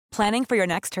Planning for your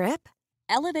next trip?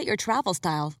 Elevate your travel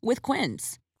style with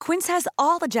Quince. Quince has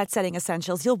all the jet-setting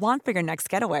essentials you'll want for your next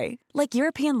getaway, like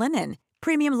European linen,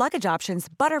 premium luggage options,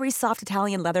 buttery soft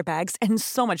Italian leather bags, and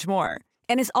so much more.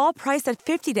 And is all priced at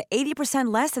 50 to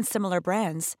 80% less than similar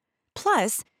brands.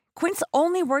 Plus, Quince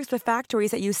only works with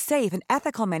factories that use safe and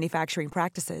ethical manufacturing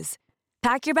practices.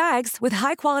 Pack your bags with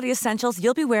high-quality essentials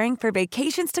you'll be wearing for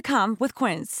vacations to come with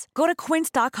Quince. Go to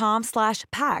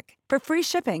quince.com/pack for free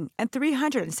shipping and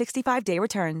 365-day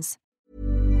returns.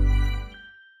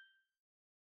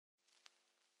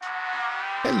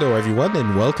 Hello, everyone,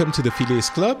 and welcome to the Phileas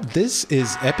Club. This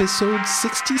is episode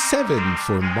 67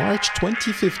 for March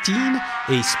 2015,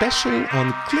 a special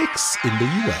on Cliques in the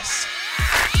US.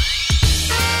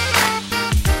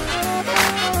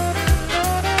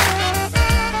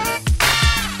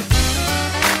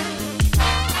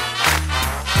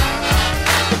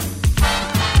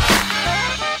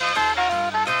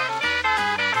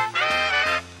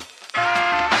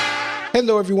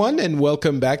 Hello, everyone, and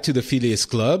welcome back to the Phileas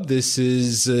Club. This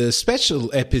is a special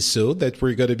episode that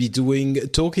we're going to be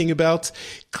talking about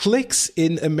cliques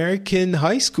in American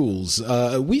high schools.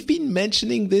 We've been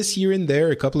mentioning this here and there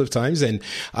a couple of times, and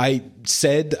I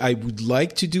said I would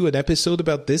like to do an episode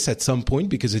about this at some point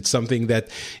because it's something that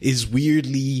is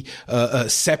weirdly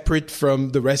separate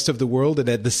from the rest of the world, and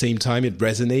at the same time it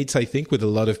resonates, I think, with a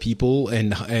lot of people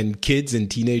and kids and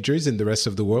teenagers in the rest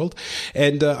of the world.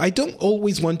 And I don't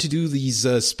always want to do these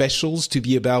specials to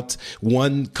be about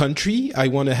one country. I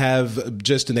want to have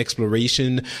just an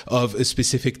exploration of a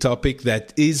specific topic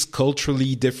that is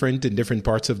culturally different in different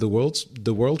parts of the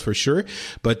world for sure,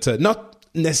 but not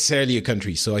necessarily a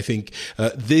country. So I think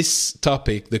this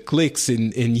topic, the cliques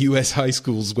in US high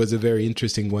schools, was a very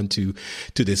interesting one to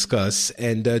discuss.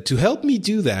 And to help me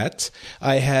do that,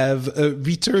 I have a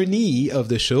returnee of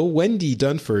the show. Wendy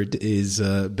Dunford is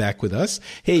back with us.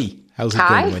 Hey, how's it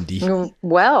going, Wendy?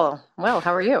 Well,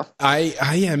 how are you? I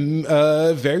am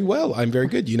very well. I'm very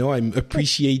good. You know, I'm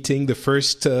appreciating the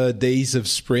first days of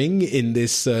spring in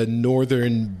this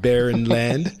northern barren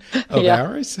land of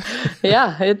ours.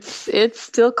 Yeah, it's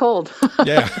still cold.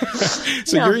 Yeah.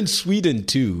 So you're in Sweden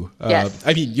too. Yes.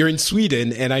 I mean, you're in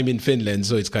Sweden and I'm in Finland,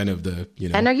 so it's kind of the, you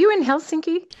know. And are you in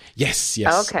Helsinki? Yes.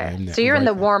 Okay. So you're in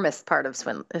the warmest part of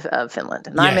Finland,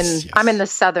 and I'm in the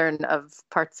southern of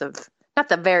parts of, not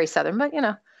the very southern, but you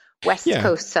know, west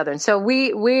coast southern. So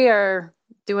we are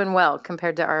doing well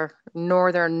compared to our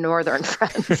northern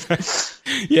friends.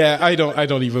 Yeah, I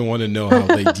don't even want to know how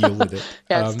they deal with it.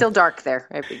 Yeah, it's still dark there.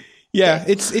 Yeah,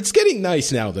 it's getting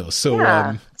nice now though. So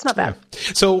it's not bad.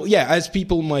 Yeah. So yeah, as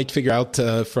people might figure out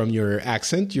from your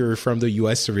accent, you're from the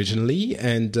US originally,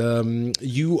 and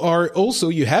you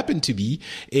happen to be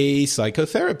a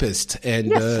psychotherapist,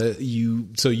 and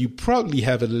you probably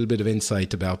have a little bit of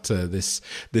insight about this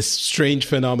strange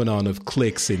phenomenon of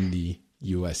cliques in the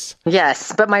US.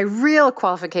 Yes, but my real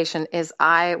qualification is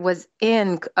I was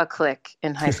in a clique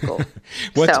in high school.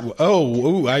 What? So.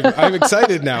 I'm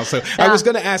excited now. So yeah. I was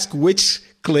going to ask which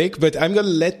clique, but I'm going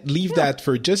to leave that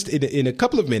for just in a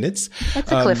couple of minutes.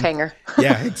 That's a cliffhanger.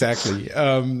 Yeah, exactly.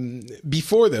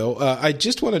 Before though, I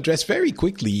just want to address very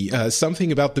quickly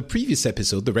something about the previous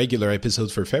episode, the regular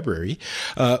episode for February,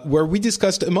 where we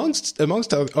discussed amongst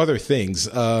other things,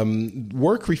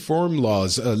 work reform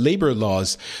laws, labor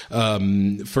laws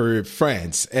for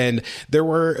France, and there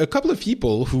were a couple of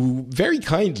people who very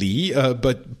kindly,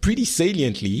 but pretty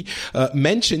saliently,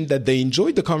 mentioned that they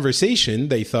enjoyed the conversation.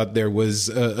 They thought there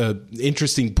was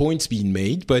interesting points being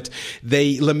made, but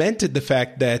they lamented the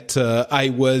fact that I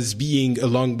was being,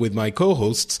 along with my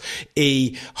co-hosts,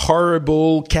 a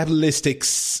horrible capitalistic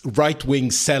right-wing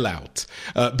sellout.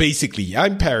 Basically,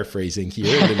 I'm paraphrasing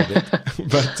here a little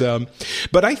bit,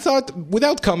 but I thought,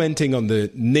 without commenting on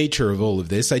the nature of all of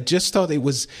this, I just thought it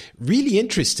was really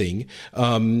interesting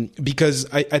because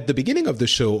at the beginning of the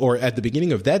show, or at the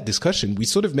beginning of that discussion, we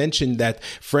sort of mentioned that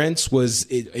France was,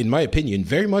 in my opinion,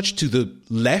 very much to the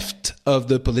left of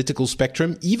the political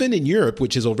spectrum, even in Europe,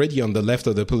 which is already on the left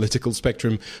of the political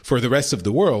spectrum for the rest of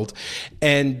the world.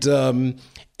 And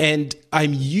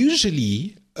I'm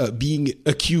usually being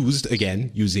accused,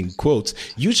 again, using quotes,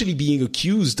 usually being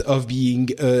accused of being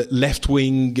a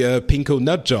left-wing pinko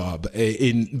nut job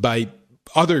by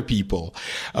other people,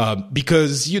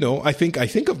 because, you know, I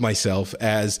think of myself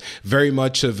as very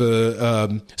much of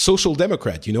a social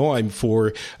democrat. You know, I'm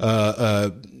for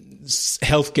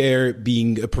healthcare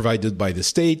being provided by the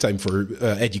state. I'm for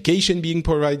education being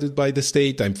provided by the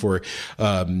state. I'm for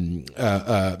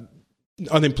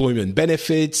unemployment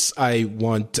benefits. I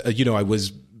want, I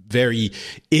was very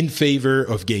in favor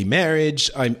of gay marriage.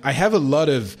 I have a lot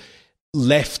of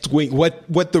left wing,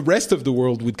 what the rest of the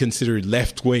world would consider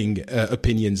left wing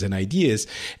opinions and ideas.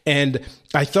 And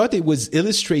I thought it was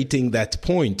illustrating that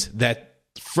point that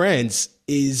France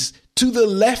is to the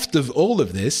left of all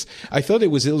of this. I thought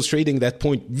it was illustrating that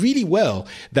point really well,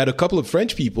 that a couple of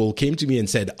French people came to me and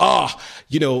said,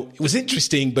 it was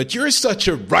interesting, but you're such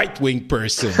a right-wing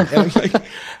person. And I'm like,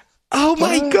 oh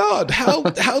my God,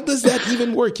 how does that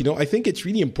even work? I think it's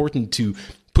really important to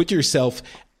put yourself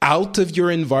out of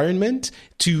your environment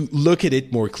to look at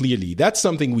it more clearly. That's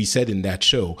something we said in that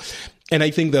show. And I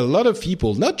think that a lot of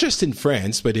people, not just in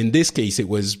France, but in this case, it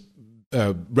was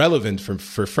relevant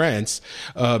for France.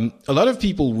 A lot of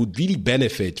people would really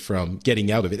benefit from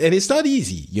getting out of it. And it's not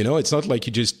easy. It's not like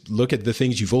you just look at the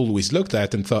things you've always looked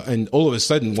at and all of a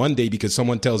sudden one day, because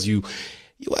someone tells you,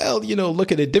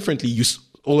 look at it differently, you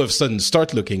all of a sudden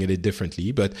start looking at it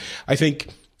differently. But I think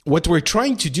what we're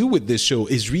trying to do with this show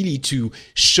is really to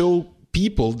show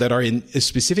people that are in a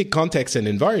specific context and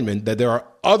environment that there are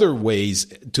other ways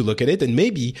to look at it. And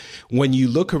maybe when you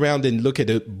look around and look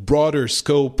at a broader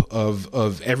scope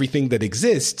of everything that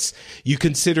exists, you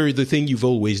consider the thing you've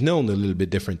always known a little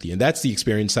bit differently. And that's the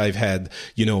experience I've had,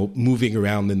 moving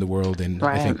around in the world. And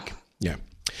right. I think, yeah.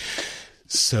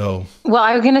 So. Well,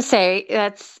 I was going to say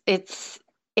it's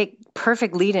a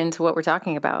perfect lead into what we're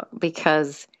talking about,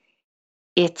 because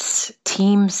it's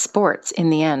team sports in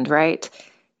the end, right?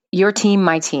 Your team,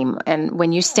 my team. And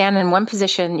when you stand in one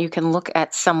position, you can look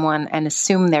at someone and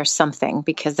assume there's something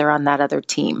because they're on that other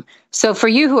team. So for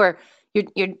you who are,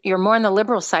 you're more on the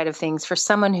liberal side of things, for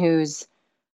someone who's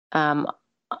on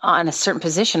a certain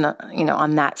position,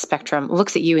 on that spectrum,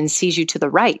 looks at you and sees you to the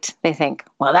right, they think,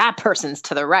 well, that person's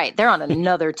to the right. They're on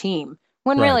another team.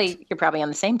 When right. Really, you're probably on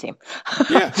the same team.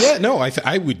 No,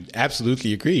 I would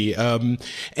absolutely agree.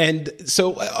 And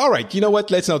so, all right, you know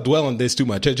what? Let's not dwell on this too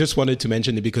much. I just wanted to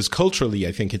mention it because culturally,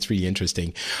 I think it's really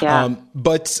interesting. Yeah.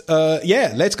 Let's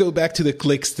go back to the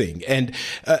cliques thing. And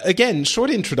again, short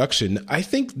introduction. I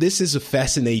think this is a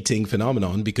fascinating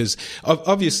phenomenon because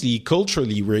obviously,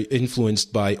 culturally, we're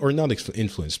influenced by, or not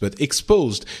influenced, but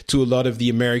exposed to a lot of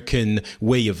the American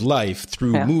way of life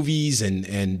through movies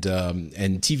and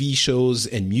TV shows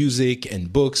and music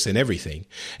and books and everything.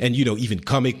 And, even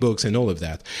comic books and all of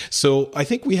that. So I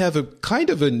think we have a kind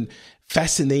of an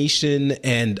fascination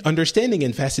and understanding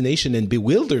and fascination and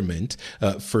bewilderment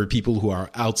for people who are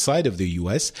outside of the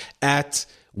US at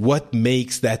what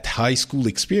makes that high school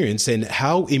experience and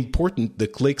how important the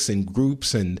cliques and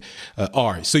groups and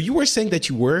are. So you were saying that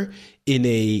you were in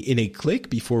a clique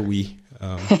before we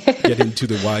get into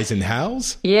the whys and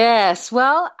hows? Yes.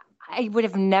 Well, I would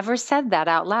have never said that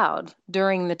out loud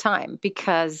during the time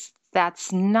because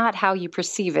that's not how you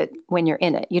perceive it when you're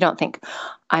in it. You don't think,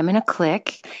 I'm in a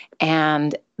clique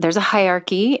and there's a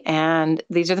hierarchy and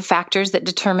these are the factors that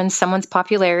determine someone's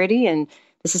popularity and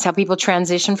this is how people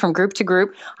transition from group to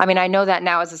group. I mean, I know that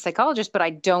now as a psychologist, but I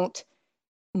don't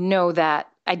know that.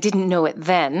 I didn't know it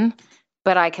then,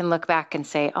 but I can look back and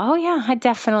say, oh yeah, I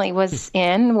definitely was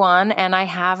in one and I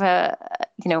have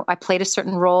I played a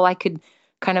certain role. I could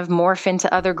kind of morph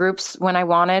into other groups when I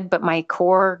wanted, but my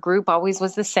core group always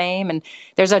was the same. And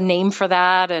there's a name for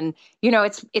that. And,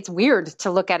 it's weird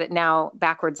to look at it now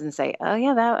backwards and say, oh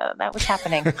yeah, that was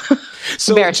happening.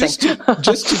 So just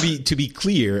to be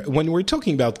clear, when we're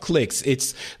talking about cliques,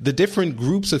 it's the different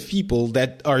groups of people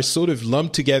that are sort of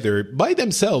lumped together by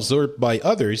themselves or by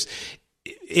others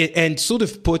and sort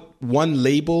of put one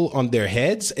label on their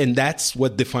heads, and that's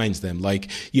what defines them.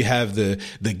 Like you have the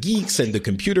geeks and the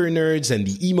computer nerds and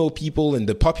the emo people and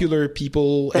the popular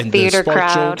people and the spark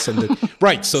crowd. jokes and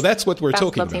right. So that's what we're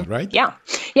talking about, right? Yeah.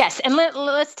 Yes. And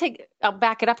I'll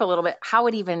back it up a little bit. How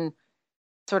it even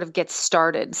sort of gets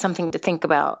started. Something to think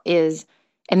about is,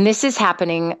 and this is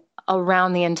happening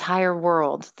around the entire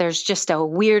world. There's just a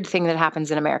weird thing that happens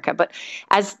in America, but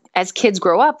as kids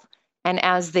grow up, and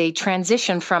as they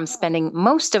transition from spending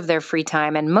most of their free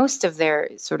time and most of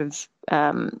their sort of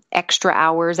extra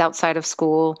hours outside of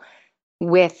school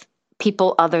with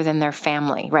people other than their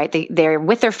family, right? They're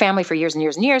with their family for years and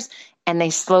years and years, and they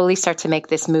slowly start to make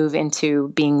this move into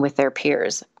being with their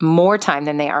peers more time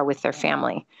than they are with their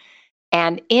family.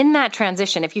 And in that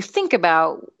transition, if you think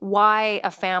about why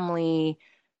a family,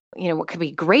 what could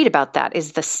be great about that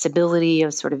is the stability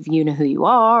of sort of, who you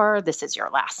are. This is your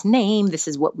last name. This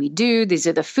is what we do. These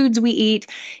are the foods we eat.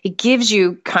 It gives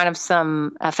you kind of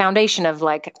some foundation of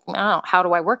like, oh, how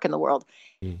do I work in the world?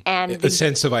 And a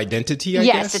sense of identity, I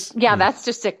guess? That's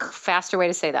just a faster way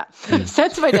to say that.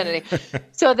 Sense of identity.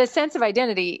 So the sense of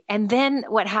identity. And then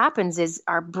what happens is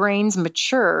our brains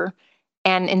mature.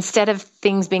 And instead of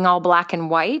things being all black and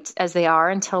white as they are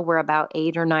until we're about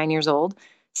 8 or 9 years old,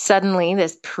 suddenly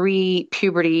this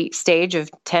pre-puberty stage of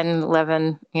 10,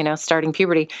 11, starting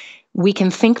puberty, we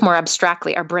can think more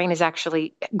abstractly. Our brain is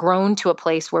actually grown to a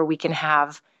place where we can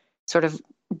have sort of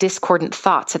discordant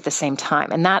thoughts at the same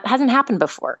time. And that hasn't happened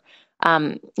before.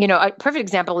 A perfect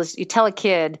example is you tell a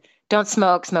kid, don't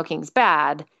smoke, smoking's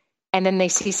bad. And then they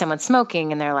see someone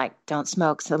smoking and they're like, don't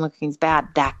smoke, smoking's bad.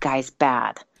 That guy's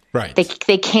bad. Right.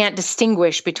 They can't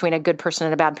distinguish between a good person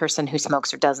and a bad person who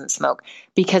smokes or doesn't smoke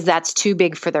because that's too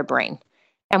big for their brain.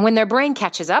 And when their brain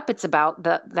catches up, it's about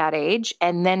that age.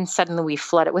 And then suddenly we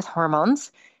flood it with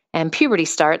hormones and puberty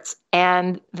starts.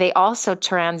 And they also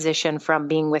transition from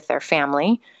being with their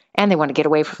family, and they want to get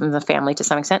away from the family to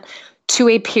some extent, to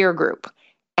a peer group.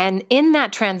 And in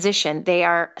that transition, they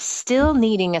are still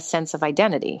needing a sense of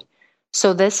identity.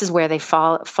 So this is where they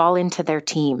fall into their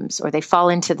teams, or they fall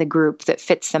into the group that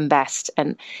fits them best.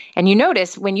 And you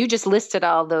notice when you just listed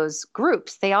all those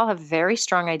groups, they all have very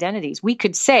strong identities. We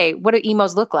could say, what do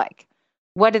emos look like?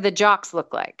 What do the jocks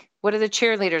look like? What do the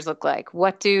cheerleaders look like?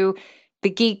 What do the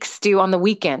geeks do on the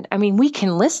weekend? I mean, we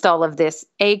can list all of this,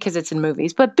 A, because it's in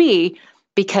movies, but B,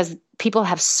 because people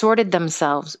have sorted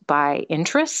themselves by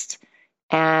interest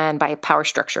and by power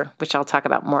structure, which I'll talk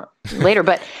about more later.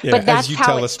 But but that's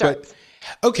how it starts.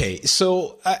 Okay,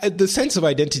 so the sense of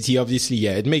identity, obviously,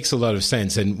 yeah, it makes a lot of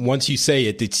sense. And once you say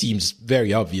it, it seems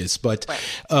very obvious. But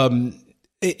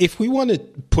if we want to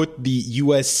put the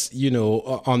U.S.,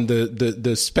 on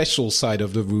the special side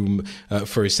of the room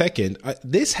for a second,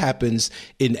 this happens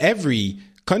in every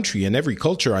country and every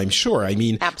culture, I'm sure. I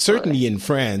mean, certainly in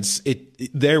France,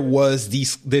 there was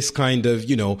this kind of,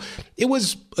 it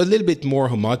was a little bit more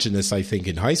homogenous, I think,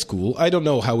 in high school. I don't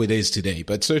know how it is today,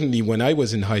 but certainly when I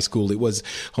was in high school, it was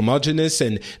homogenous,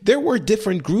 and there were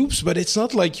different groups, but it's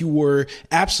not like you were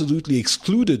absolutely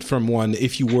excluded from one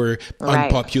if you were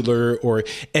unpopular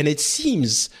and it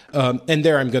seems, and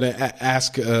there I'm going to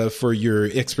ask for your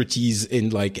expertise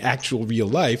in like actual real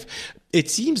life. It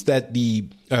seems that the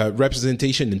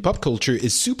representation in pop culture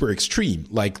is super extreme.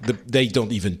 Like they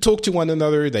don't even talk to one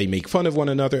another. They make fun of one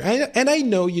another. And I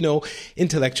know,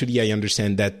 intellectually, I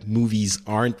understand that movies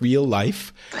aren't real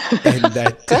life, and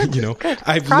that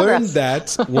I've learned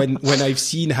that when I've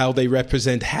seen how they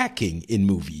represent hacking in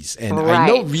movies, and I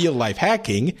know real life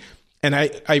hacking. And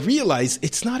I realize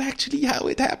it's not actually how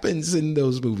it happens in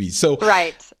those movies. So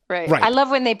Right. I love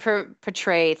when they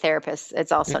portray therapists.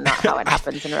 It's also not how it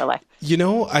happens in real life.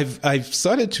 I've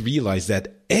started to realize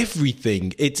that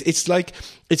everything, it's like,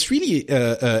 it's really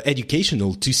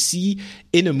educational to see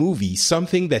in a movie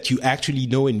something that you actually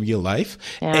know in real life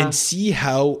and see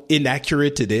how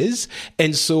inaccurate it is.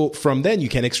 And so from then you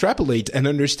can extrapolate and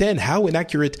understand how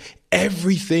inaccurate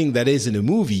everything that is in a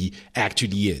movie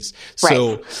actually is.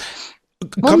 So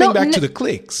coming back to the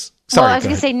cliques. Sorry, I was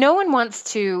going to say, no one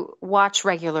wants to watch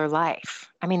regular life.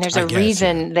 I mean, there's a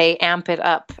reason they amp it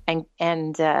up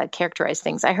and characterize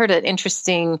things. I heard an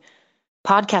interesting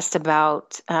podcast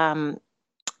about,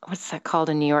 what's that called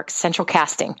in New York? Central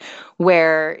casting,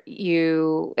 where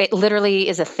it literally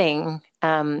is a thing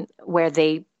where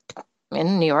they,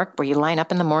 in New York, where you line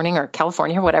up in the morning, or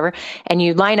California or whatever, and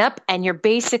you line up and you're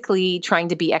basically trying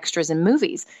to be extras in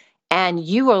movies. And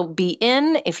you will be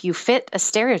in if you fit a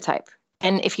stereotype.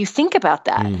 And if you think about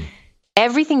that,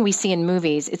 everything we see in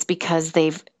movies, it's because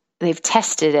they've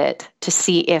tested it to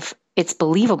see if it's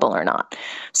believable or not.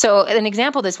 So an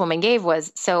example this woman gave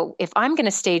was, so if I'm going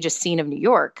to stage a scene of New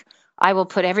York, I will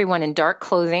put everyone in dark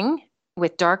clothing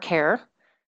with dark hair,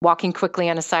 walking quickly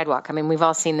on a sidewalk. I mean, we've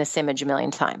all seen this image a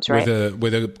million times, right?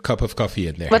 With a cup of coffee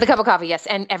in there. With a cup of coffee, yes.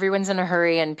 And everyone's in a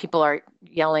hurry and people are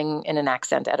yelling in an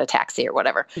accent at a taxi or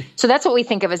whatever. So that's what we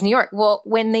think of as New York. Well,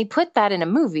 when they put that in a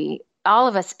movie, all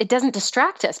of us, it doesn't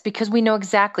distract us because we know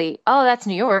exactly, oh, that's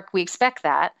New York. We expect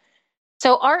that.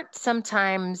 So art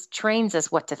sometimes trains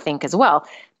us what to think as well.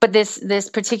 But this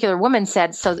particular woman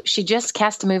said, so she just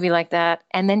cast a movie like that,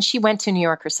 and then she went to New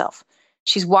York herself.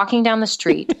 She's walking down the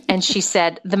street, and she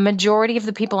said the majority of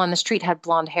the people on the street had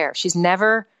blonde hair. She's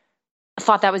never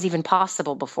thought that was even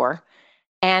possible before.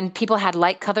 And people had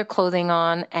light colored clothing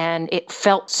on, and it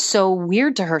felt so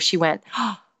weird to her. She went,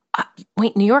 oh,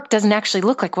 wait, New York doesn't actually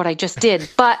look like what I just did,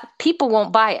 but people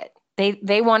won't buy it.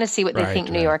 They want to see what they think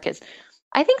New York is.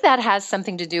 I think that has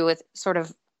something to do with sort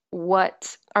of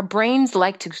what our brains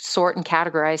like to sort and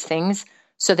categorize things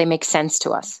so they make sense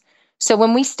to us. So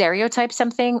when we stereotype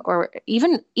something, or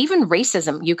even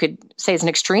racism, you could say is an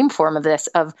extreme form of this,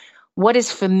 of what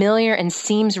is familiar and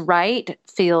seems right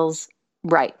feels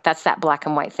right. That's that black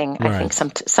and white thing I think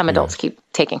some adults keep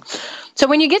taking. So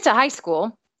when you get to high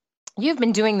school, you've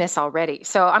been doing this already.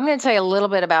 So I'm going to tell you a little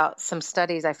bit about some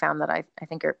studies I found that I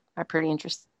think are pretty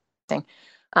interesting.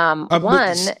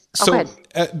 The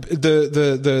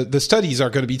studies are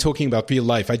going to be talking about real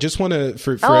life. I just want to,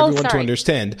 for everyone to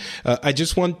understand,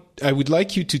 I would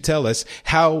like you to tell us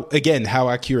how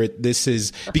accurate this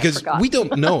is, because we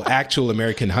don't know actual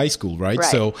American high school, right?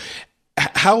 So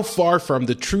how far from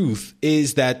the truth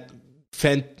is that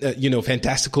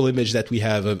fantastical image that we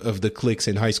have of the cliques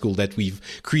in high school that we've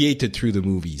created through the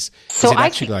movies? So is it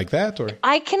actually like that, or?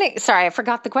 Sorry, I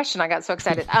forgot the question. I got so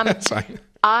excited. That's fine.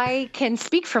 I can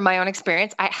speak from my own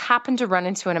experience. I happened to run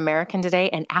into an American today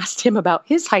and asked him about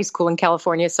his high school in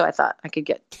California. So I thought I could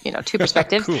get, two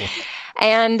perspectives. Cool.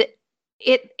 And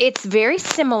it's very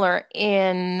similar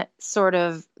in sort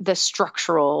of the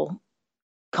structural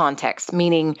context,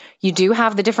 meaning you do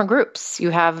have the different groups.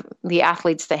 You have the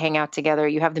athletes that hang out together.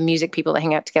 You have the music people that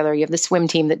hang out together. You have the swim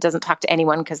team that doesn't talk to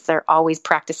anyone because they're always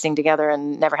practicing together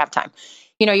and never have time.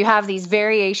 You have these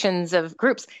variations of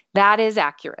groups. That is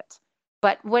accurate.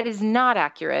 But what is not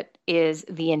accurate is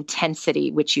the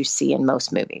intensity which you see in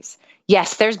most movies.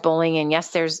 Yes, there's bullying, and yes,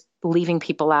 there's leaving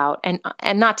people out. And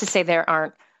not to say there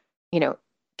aren't,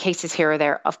 cases here or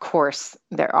there. Of course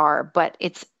there are, but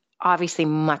it's obviously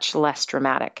much less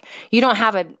dramatic. You don't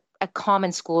have a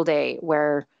common school day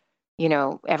where,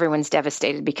 everyone's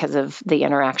devastated because of the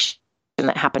interaction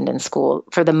that happened in school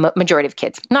for the majority of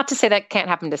kids. Not to say that can't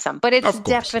happen to some, but it's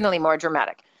definitely more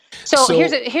dramatic. So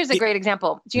here's a great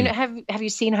example. Do you know, have you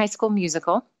seen High School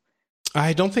Musical?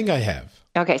 I don't think I have.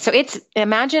 Okay, so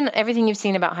imagine everything you've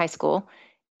seen about high school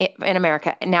in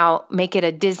America. Now make it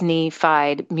a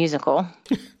Disney-fied musical.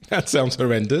 That sounds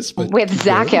horrendous. But with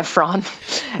Zac Efron.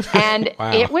 And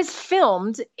wow. It was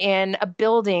filmed in a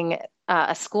building,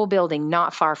 a school building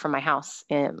not far from my house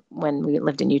when we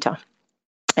lived in Utah.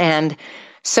 And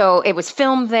so it was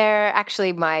filmed there.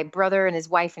 Actually, my brother and his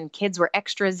wife and kids were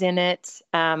extras in it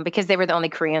because they were the only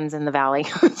Koreans in the valley.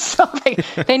 So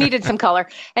they needed some color.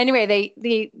 Anyway,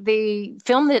 they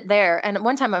filmed it there. And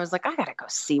one time I was like, I got to go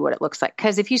see what it looks like.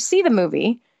 Because if you see the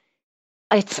movie,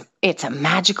 it's a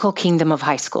magical kingdom of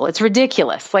high school. It's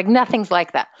ridiculous. Like nothing's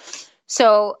like that.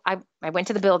 So I went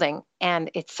to the building, and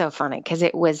it's so funny because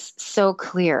it was so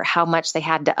clear how much they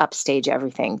had to upstage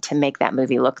everything to make that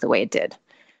movie look the way it did.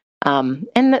 And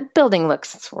the building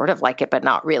looks sort of like it, but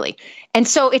not really. And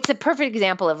so it's a perfect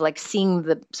example of like seeing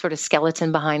the sort of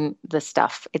skeleton behind the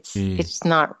stuff. It's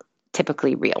not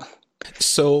typically real.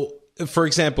 So, for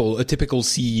example, a typical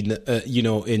scene,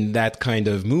 in that kind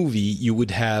of movie, you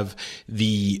would have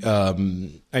the,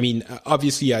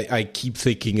 obviously I keep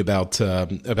thinking about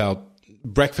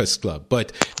Breakfast Club,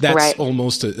 but that's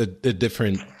almost a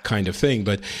different kind of thing.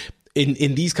 But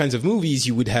in these kinds of movies,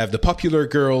 you would have the popular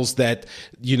girls that,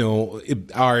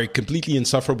 are completely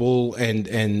insufferable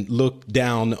and look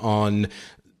down on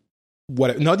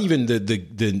not even the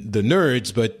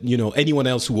nerds, but, anyone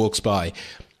else who walks by.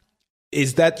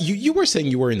 Is that you were saying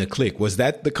you were in a clique? Was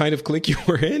that the kind of clique you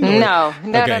were in? Or?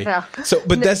 No. So,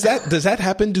 but does that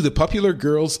happen? Do the popular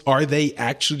girls, are they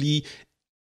actually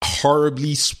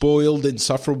horribly spoiled,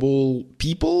 insufferable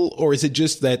people, or is it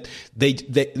just that they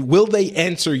will they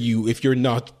answer you if you're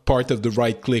not part of the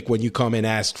right clique when you come and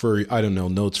ask for, I don't know,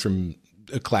 notes from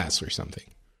a class or something?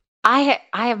 I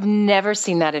have never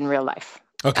seen that in real life.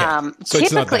 Okay, so typically,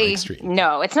 it's not that extreme.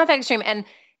 No, it's not that extreme.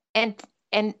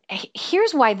 And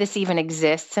here's why this even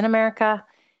exists in America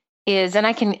is, and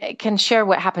I can share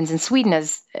what happens in Sweden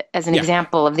as an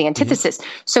example of the antithesis. Mm-hmm.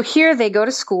 So here they go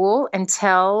to school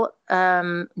until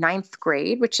ninth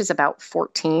grade, which is about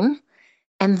 14.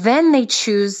 And then they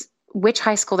choose which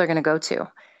high school they're going to go to.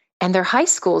 And their high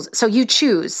schools, so you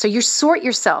choose, so you sort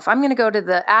yourself. I'm going to go to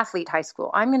the athlete high school.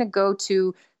 I'm going to go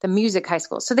to the music high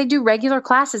school. So they do regular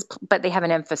classes, but they have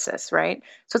an emphasis, right?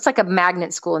 So it's like a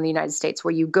magnet school in the United States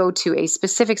where you go to a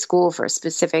specific school for a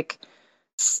specific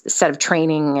set of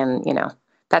training and,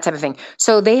 that type of thing.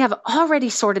 So they have already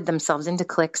sorted themselves into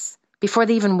cliques before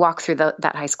they even walk through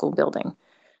that high school building.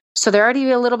 So they're already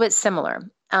a little bit similar.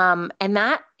 And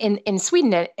that in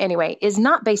Sweden, anyway, is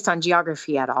not based on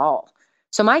geography at all.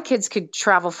 So my kids could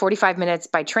travel 45 minutes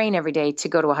by train every day to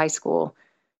go to a high school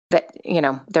that,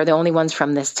 they're the only ones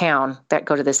from this town that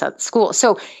go to this school.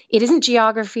 So it isn't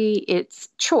geography, it's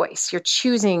choice. You're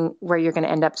choosing where you're going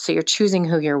to end up. So you're choosing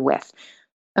who you're with.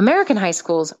 American high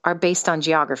schools are based on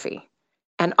geography.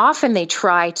 And often they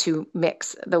try to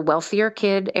mix the wealthier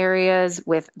kid areas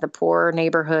with the poorer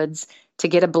neighborhoods to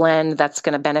get a blend that's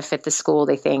going to benefit the school,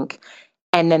 they think.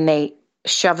 And then they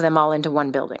shove them all into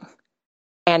one building.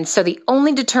 And so the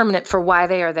only determinant for why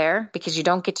they are there, because you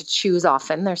don't get to choose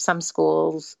often, there's some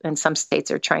schools and some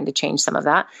states are trying to change some of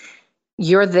that.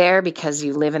 You're there because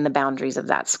you live in the boundaries of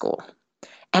that school.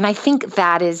 And I think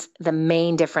that is the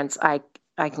main difference I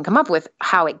I can come up with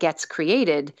how it gets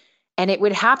created. And it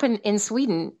would happen in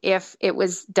Sweden if it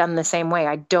was done the same way.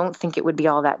 I don't think it would be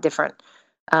all that different.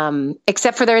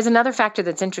 Except for there is another factor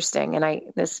that's interesting, and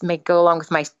this may go along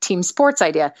with my team sports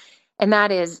idea, and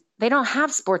that is they don't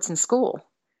have sports in school.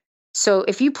 So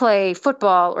if you play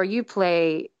football or you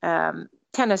play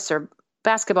tennis or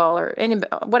basketball or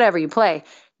whatever you play,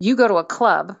 you go to a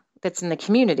club that's in the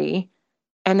community,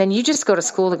 and then you just go to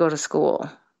school to go to school.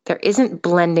 There isn't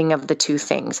blending of the two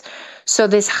things. So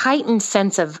this heightened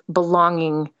sense of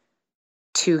belonging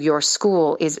to your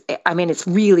school it's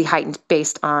really heightened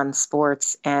based on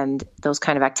sports and those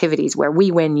kind of activities where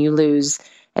we win, you lose,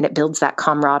 and it builds that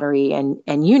camaraderie and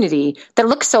unity that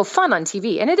looks so fun on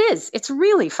TV. And it's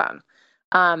really fun.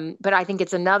 But I think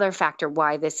it's another factor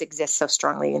why this exists so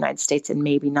strongly in the United States and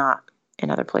maybe not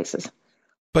in other places.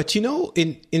 But,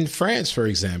 in France, for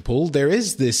example, there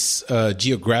is this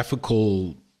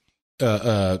geographical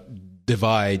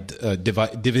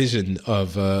division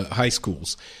of high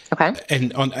schools. Okay.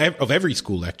 And of every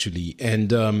school, actually.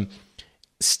 And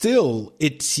still,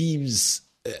 it seems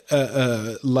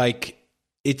like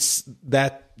it's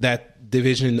that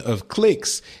division of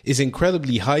cliques is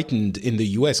incredibly heightened in the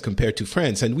US compared to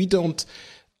France. And we don't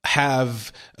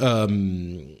have I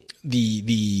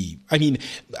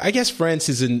guess France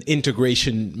is an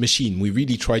integration machine. We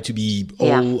really try to be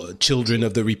all children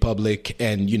of the Republic,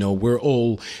 and, we're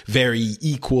all very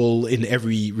equal in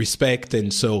every respect.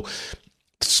 And so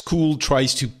school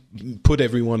tries to put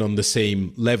everyone on the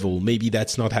same level. Maybe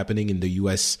that's not happening in the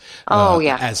US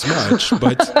as much,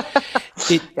 but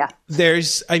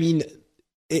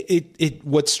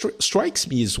what strikes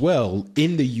me as well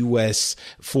in the US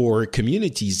for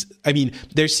communities,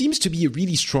 there seems to be a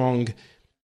really strong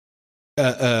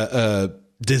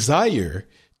desire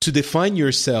to define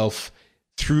yourself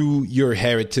through your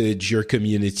heritage, your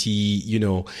community,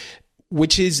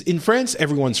 which is in France,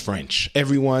 everyone's French.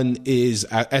 Everyone is,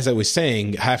 as I was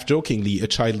saying, half jokingly, a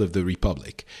child of the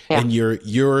Republic. Yeah. And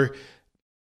you're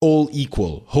all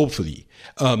equal, hopefully.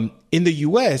 In the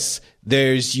US,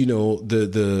 there's,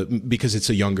 because it's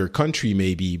a younger country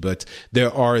maybe, but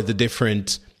there are the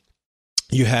different,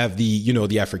 you have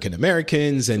the African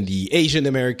Americans and the Asian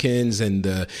Americans and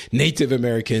the Native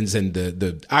Americans and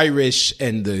the Irish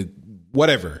and the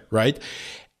whatever, right?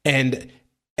 And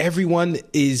everyone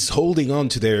is holding on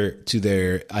to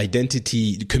their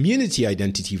identity, community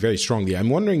identity very strongly. I'm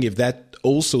wondering if that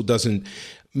also doesn't,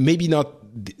 maybe not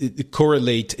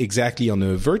correlate exactly on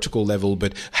a vertical level,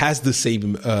 but has the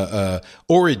same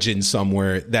origin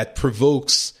somewhere that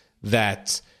provokes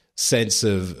that sense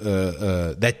of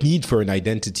that need for an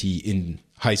identity in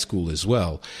high school as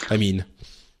well.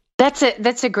 That's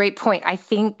a great point. I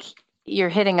think you're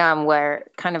hitting on where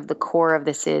kind of the core of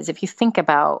this is. If you think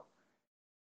about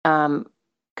kind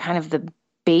of the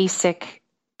basic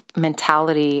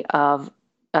mentality of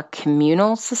a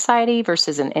communal society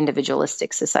versus an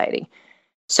individualistic society.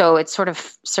 So it's sort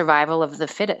of survival of the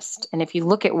fittest. And if you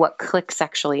look at what cliques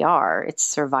actually are, it's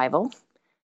survival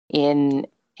in,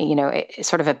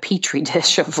 sort of a petri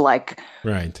dish of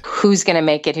who's going to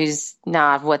make it, who's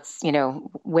not, what's,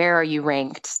 where are you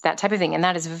ranked, that type of thing. And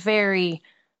that is very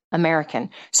American.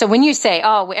 So when you say,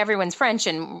 oh, everyone's French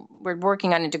and we're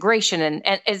working on integration, and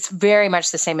it's very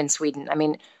much the same in Sweden.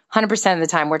 100% of the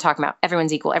time we're talking about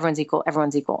everyone's equal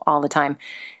all the time.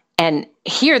 And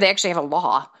here they actually have a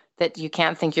law that you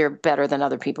can't think you're better than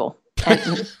other people.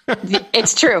 And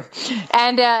it's true.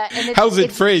 And how's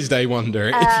it phrased, I wonder?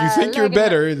 If you think you're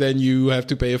better, then you have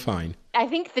to pay a fine. I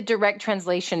think the direct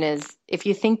translation is, if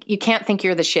you think you can't think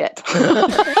you're the shit.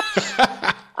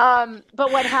 But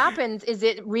what happens is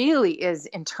it really is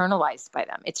internalized by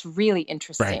them. It's really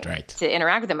interesting to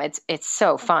interact with them. It's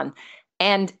so fun.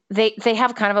 And they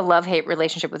have kind of a love-hate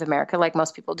relationship with America, like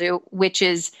most people do, which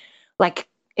is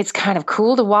it's kind of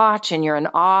cool to watch and you're in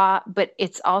awe, but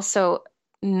it's also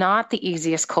not the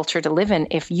easiest culture to live in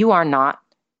if you are not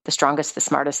the strongest, the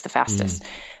smartest, the fastest.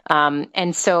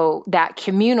 And so that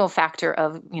communal factor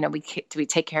of, we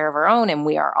take care of our own and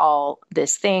we are all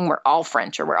this thing, we're all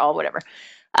French or we're all whatever,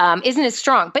 isn't as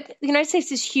strong. But the United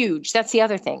States is huge. That's the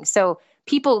other thing. So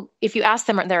people, if you ask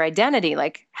them their identity,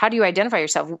 how do you identify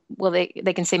yourself? Well,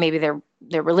 they can say maybe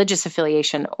their religious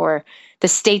affiliation or the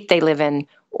state they live in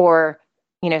or,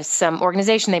 some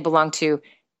organization they belong to,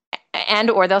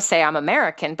 or they'll say I'm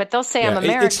American, but they'll say I'm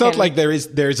American. It's not like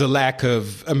there's a lack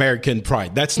of American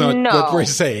pride. That's not what we're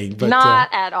saying. But, not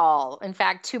at all. In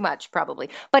fact, too much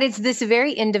probably. But it's this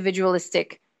very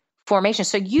individualistic formation.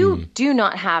 So you do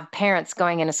not have parents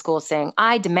going into school saying,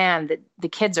 I demand that the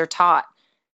kids are taught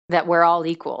that we're all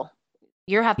equal.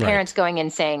 You have parents going in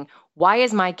saying, why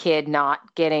is my kid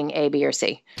not getting A, B, or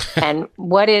C? And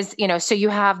what is, so you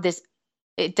have this,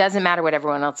 it doesn't matter what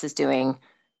everyone else is doing.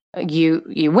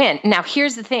 You win. Now,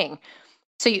 here's the thing.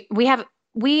 So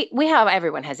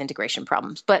everyone has integration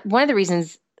problems, but one of the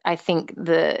reasons I think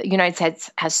the United States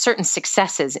has certain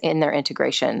successes in their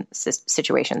integration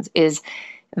situations is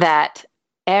that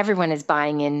everyone is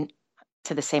buying in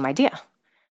to the same idea,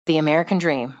 the American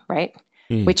dream, right?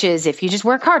 Which is, if you just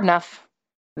work hard enough,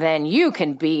 then you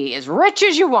can be as rich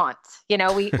as you want.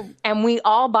 We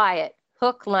all buy it,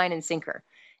 hook, line, and sinker.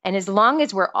 And as long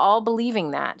as we're all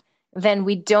believing that, then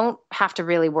we don't have to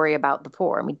really worry about the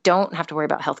poor. And we don't have to worry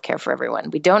about healthcare for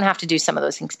everyone. We don't have to do some of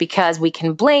those things because we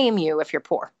can blame you if you're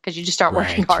poor because you just aren't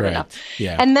working hard enough.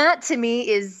 Yeah. And that to me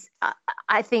is,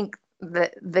 I think,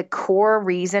 the core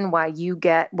reason why you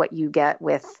get what you get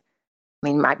with,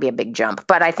 it might be a big jump,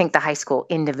 but I think the high school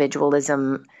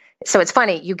individualism. So it's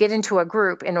funny, you get into a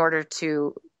group in order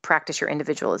to practice your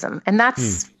individualism. And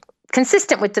that's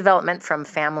consistent with development from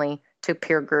family to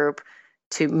peer group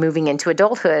to moving into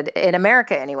adulthood in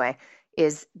America anyway,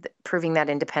 is proving that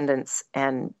independence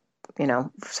and,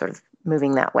 sort of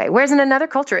moving that way. Whereas in another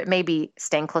culture, it may be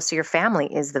staying close to your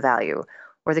family is the value,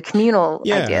 or the communal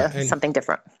idea, something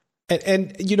different.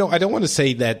 And I don't want to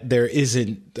say that there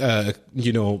isn't,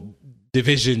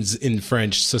 divisions in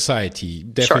French society.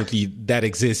 Definitely that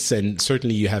exists, and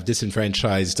certainly you have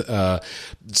disenfranchised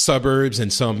suburbs,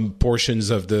 and some portions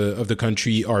of the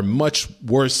country are much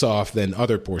worse off than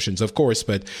other portions, of course.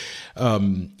 But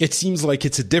it seems like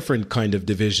it's a different kind of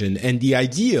division, and the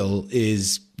ideal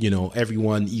is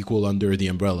everyone equal under the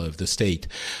umbrella of the state,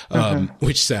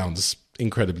 which sounds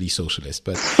incredibly socialist,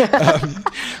 but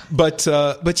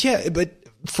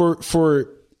for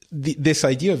this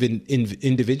idea of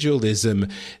individualism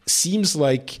seems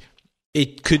like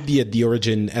it could be at the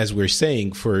origin, as we're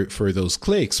saying, for those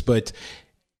cliques, but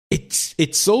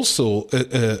it's also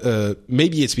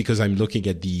maybe it's because I'm looking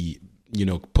at the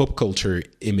pop culture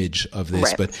image of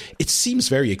this, but it seems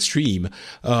very extreme.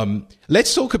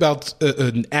 Let's talk about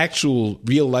an actual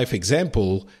real life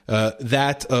example,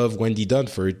 that of Wendy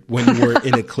Dunford when you were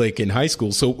in a clique in high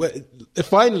school. So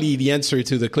finally, the answer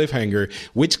to the cliffhanger: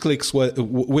 which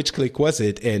clique was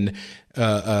it? And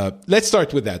let's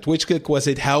start with that. Which clique was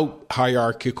it? How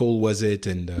hierarchical was it?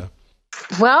 And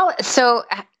well, so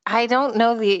I don't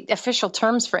know the official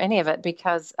terms for any of it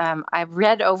because I've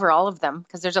read over all of them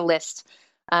because there's a list.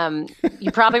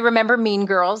 You probably remember Mean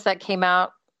Girls that came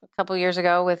out a couple years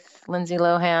ago with Lindsay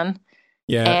Lohan.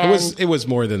 Yeah, and it was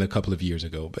more than a couple of years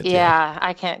ago, but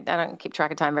I don't keep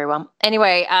track of time very well.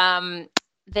 Anyway,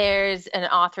 there's an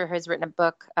author who's written a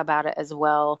book about it as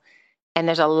well. And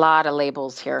there's a lot of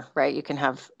labels here, right? You can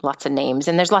have lots of names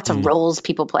and there's lots of roles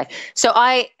people play. So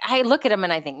I look at them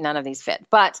and I think none of these fit,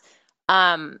 but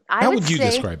how would you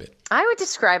describe it? I would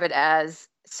describe it as,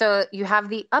 so you have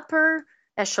the upper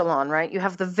echelon, right? You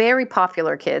have the very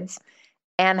popular kids.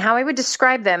 And how I would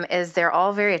describe them is they're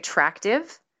all very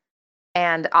attractive,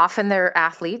 and often they're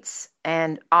athletes,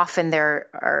 and often there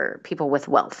are people with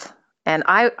wealth. And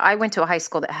I went to a high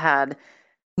school that had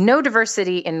no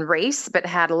diversity in race, but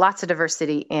had lots of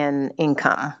diversity in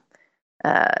income,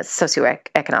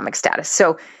 socioeconomic status.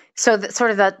 So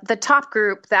the top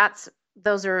group,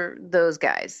 those are those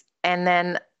guys. And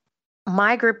then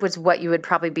my group was what you would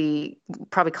probably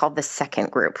call the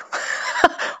second group.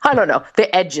 I don't know,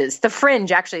 the edges, the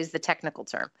fringe actually is the technical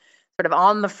term, sort of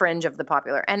on the fringe of the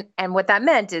popular. And what that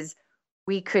meant is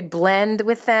we could blend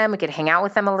with them. We could hang out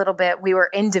with them a little bit. We were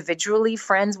individually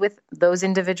friends with those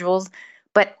individuals,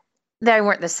 but they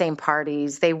weren't the same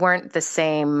parties. They weren't the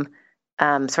same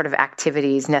sort of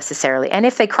activities necessarily. And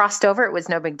if they crossed over, it was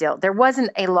no big deal. There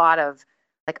wasn't a lot of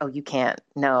like, oh, you can't,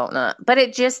 no. But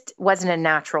it just wasn't a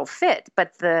natural fit.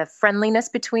 But the friendliness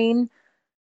between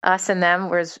us and them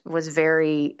was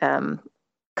very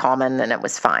common, and it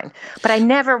was fine. But I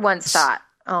never once thought,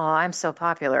 oh, I'm so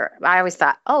popular. I always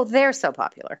thought, oh, they're so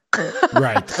popular.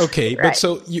 Right. Okay. Right. But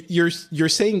so you're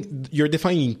saying you're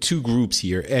defining two groups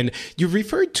here, and you've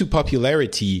referred to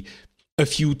popularity a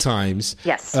few times.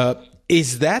 Yes.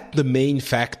 Is that the main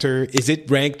factor? Is it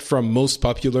ranked from most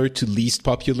popular to least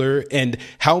popular? And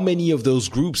how many of those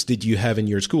groups did you have in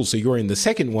your school? So you're in the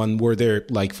second one. Were there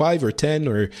like 5 or 10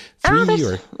 or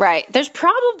 3? Right. There's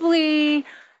probably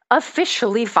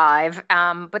officially 5,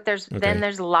 but there's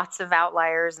lots of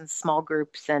outliers and small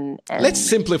groups and let's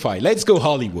simplify. Let's go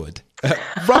Hollywood.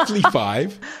 Roughly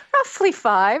 5. Roughly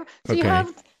 5. So you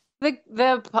have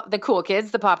the cool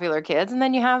kids, the popular kids, and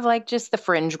then you have like just the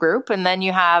fringe group, and then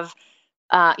you have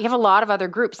a lot of other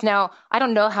groups. Now, I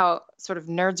don't know how sort of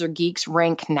nerds or geeks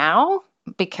rank now.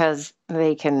 because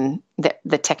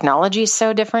the technology is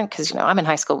so different. Because, I'm in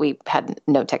high school, we had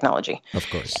no technology. Of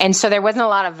course. And so there wasn't a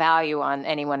lot of value on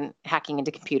anyone hacking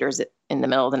into computers in the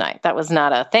middle of the night. That was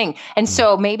not a thing. And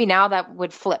so maybe now that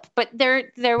would flip. But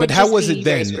there would But how was be it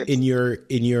then groups. in your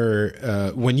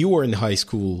when you were in high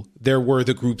school? There were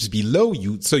the groups below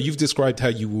you. So you've described how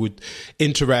you would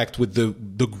interact with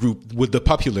the group, with the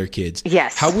popular kids.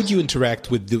 Yes. How would you interact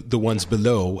with the ones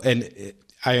below? And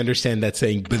I understand that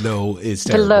saying below is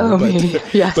terrible. Below me,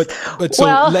 yes. But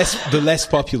so the less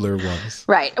popular ones.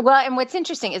 Right. Well, and what's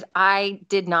interesting is I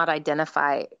did not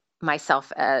identify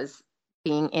myself as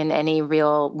being in any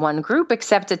real one group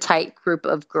except a tight group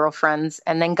of girlfriends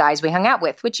and then guys we hung out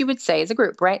with, which you would say is a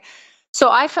group, right?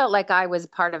 So I felt like I was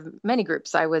part of many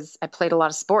groups. I played a lot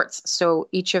of sports. So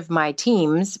each of my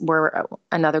teams were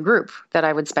another group that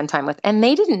I would spend time with. And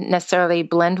they didn't necessarily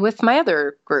blend with my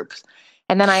other groups.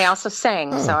 And then I also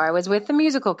sang. So I was with the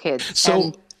musical kids.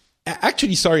 So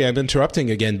actually, sorry, I'm interrupting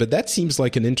again, but that seems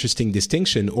like an interesting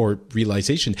distinction or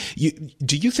realization.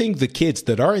 Do you think the kids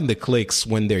that are in the cliques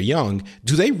when they're young,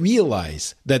 do they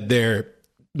realize that they're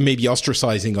maybe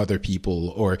ostracizing other people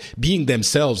or being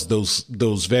themselves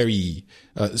those very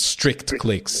strict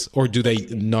cliques, or do they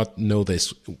not know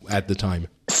this at the time?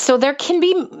 So there can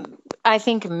be, I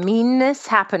think, meanness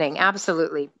happening,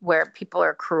 absolutely, where people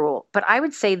are cruel. But I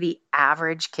would say the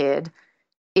average kid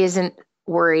isn't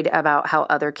worried about how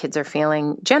other kids are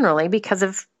feeling generally because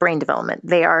of brain development.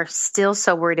 They are still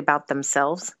so worried about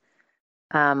themselves.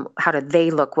 How do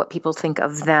they look? What people think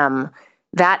of them?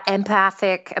 That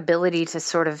empathic ability to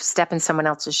sort of step in someone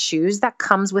else's shoes, that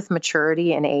comes with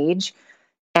maturity and age.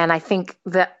 And I think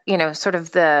that, sort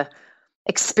of the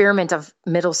experiment of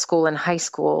middle school and high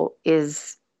school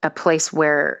is a place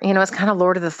where, it's kind of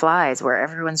Lord of the Flies, where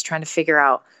everyone's trying to figure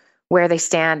out where they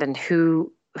stand and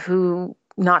who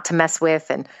not to mess with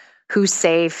and who's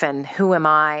safe and who am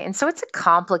I. And so it's a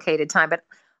complicated time, but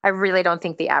I really don't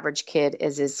think the average kid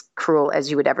is as cruel as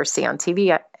you would ever see on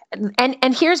TV.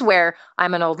 And here's where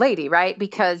I'm an old lady, right?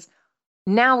 Because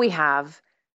now we have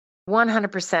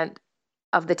 100%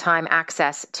 of the time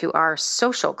access to our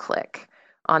social clique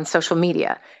on social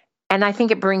media. And I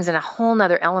think it brings in a whole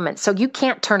nother element. So you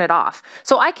can't turn it off.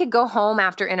 So I could go home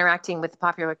after interacting with the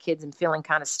popular kids and feeling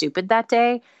kind of stupid that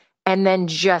day, and then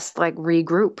just like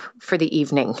regroup for the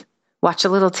evening, watch a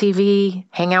little TV,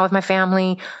 hang out with my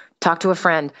family, talk to a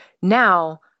friend.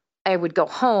 Now I would go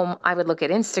home, I would look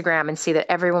at Instagram and see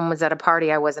that everyone was at a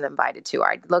party I wasn't invited to.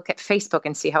 I'd look at Facebook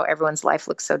and see how everyone's life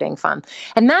looks so dang fun.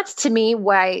 And that's, to me,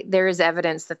 why there is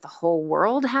evidence that the whole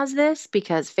world has this,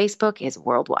 because Facebook is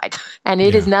worldwide. And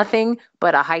it is nothing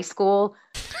but a high school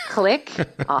clique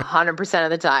 100%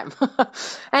 of the time.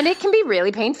 And it can be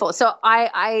really painful. So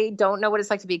I don't know what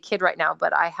it's like to be a kid right now,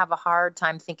 but I have a hard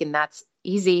time thinking that's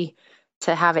easy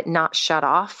to have it not shut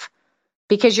off.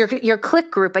 Because your clique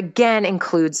group, again,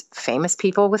 includes famous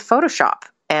people with Photoshop.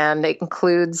 And it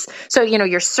includes, so,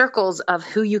 your circles of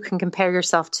who you can compare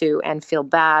yourself to and feel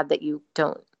bad that you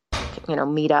don't,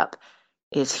 meet up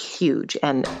is huge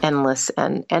and endless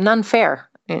and unfair,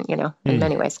 in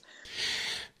many ways.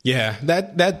 Yeah,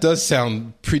 that does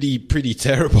sound pretty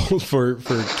terrible for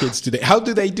kids today. How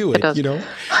do they do it?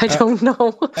 I don't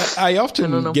know. I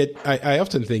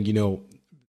often think,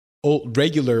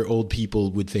 regular old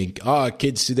people would think,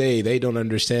 kids today, they don't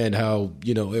understand how,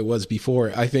 it was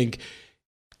before. I think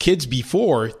kids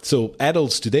before, so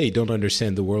adults today don't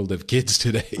understand the world of kids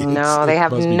today. No, they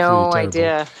have no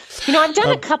idea. I've done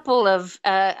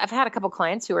I've had a couple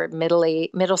clients who are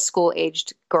middle school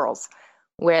aged girls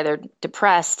where they're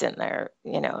depressed and they're,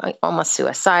 almost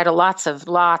suicidal, lots and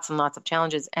lots of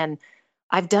challenges. And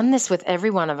I've done this with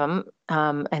every one of them.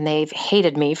 And they've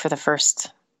hated me for the first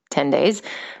 10 days,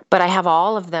 but I have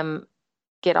all of them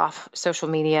get off social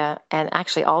media and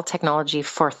actually all technology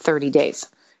for 30 days.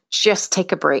 Just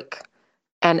take a break.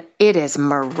 And it is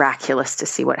miraculous to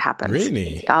see what happens.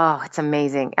 Really? Oh, it's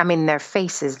amazing. I mean, their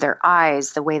faces, their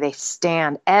eyes, the way they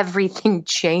stand, everything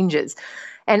changes.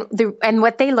 And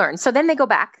what they learn. So then they go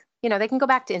back, they can go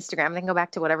back to Instagram, they can go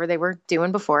back to whatever they were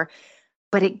doing before,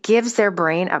 but it gives their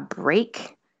brain a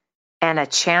break and a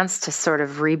chance to sort of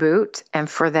reboot, and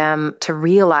for them to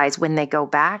realize when they go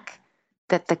back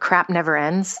that the crap never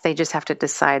ends. They just have to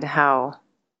decide how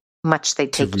much they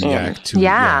take in.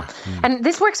 Yeah. And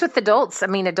this works with adults. I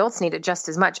mean, adults need it just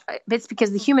as much. It's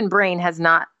because the human brain has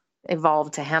not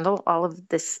evolved to handle all of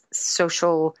this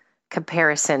social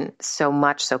comparison so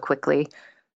much so quickly.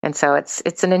 And so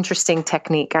it's an interesting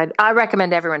technique. I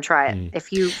recommend everyone try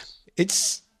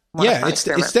it. Yeah, it's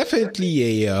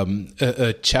definitely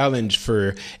a challenge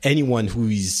for anyone who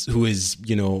is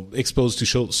exposed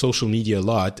to social media a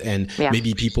lot, and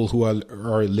maybe people who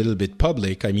are a little bit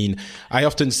public. I mean, I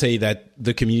often say that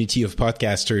the community of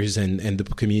podcasters and the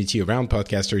community around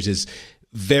podcasters is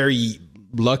very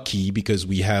lucky because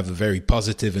we have a very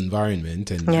positive environment,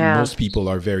 and most people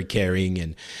are very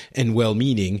caring and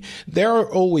well-meaning. There are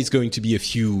always going to be a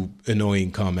few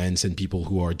annoying comments and people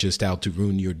who are just out to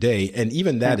ruin your day, and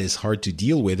even that is hard to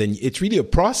deal with. And it's really a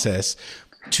process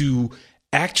to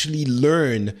actually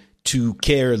learn to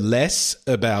care less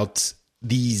about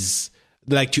these,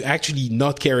 like to actually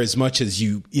not care as much as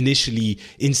you initially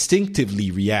instinctively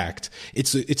react.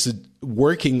 It's a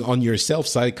working on yourself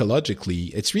psychologically.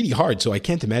 It's really hard. So I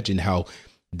can't imagine how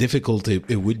difficult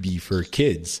it would be for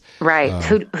kids. Right.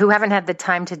 Who haven't had the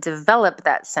time to develop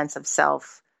that sense of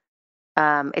self.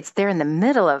 It's there in the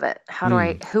middle of it.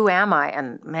 Who am I?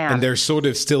 And they're sort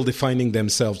of still defining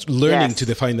themselves, learning to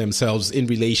define themselves in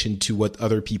relation to what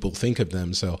other people think of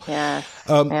them. So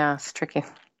it's tricky.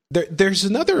 There's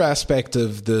another aspect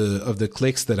of the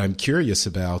Cliques that I'm curious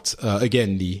about.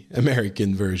 Again, the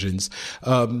American versions.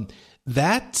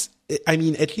 That, I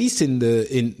mean, at least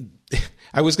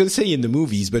I was going to say in the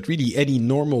movies, but really any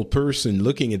normal person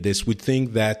looking at this would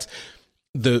think that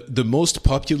the most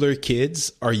popular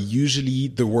kids are usually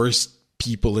the worst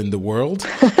people in the world.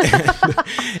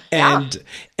 and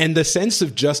the sense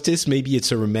of justice, maybe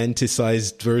it's a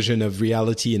romanticized version of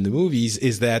reality in the movies,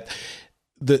 is that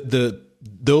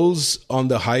those on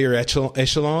the higher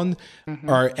echelon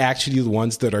are actually the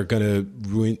ones that are going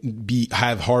to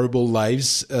have horrible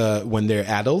lives when they're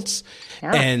adults,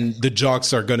 and the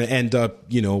jocks are going to end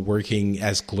up, working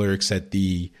as clerks at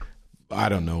the, I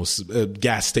don't know,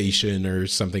 gas station or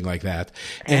something like that.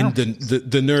 And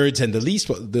the nerds and the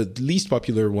least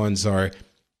popular ones are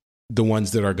the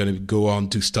ones that are going to go on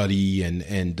to study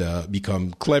and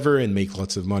become clever and make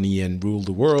lots of money and rule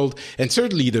the world. And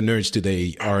certainly the nerds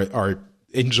today are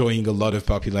enjoying a lot of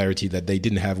popularity that they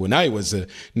didn't have when I was a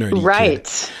nerdy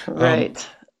kid. Right.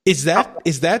 Is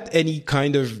that any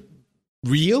kind of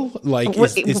real? Like,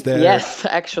 is there? Yes,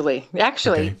 actually,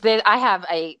 okay. I have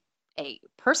a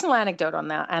personal anecdote on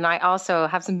that, and I also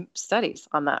have some studies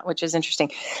on that, which is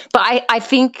interesting. But I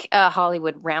think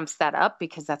Hollywood ramps that up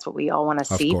because that's what we all want to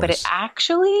see. But it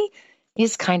actually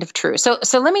is kind of true. So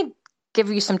let me give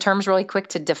you some terms really quick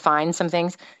to define some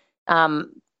things.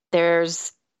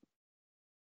 There's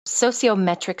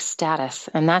sociometric status,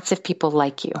 and that's if people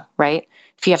like you, right?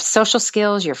 If you have social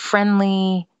skills, you're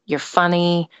friendly, you're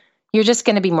funny, you're just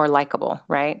going to be more likable,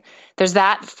 right? There's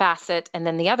that facet. And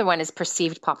then the other one is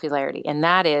perceived popularity. And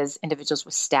that is individuals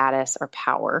with status or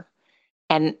power.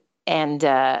 And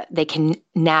they can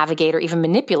navigate or even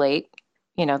manipulate,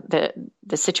 the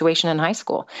situation in high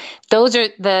school. Those are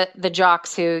the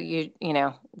jocks who,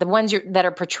 the ones that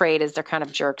are portrayed as they're kind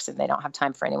of jerks and they don't have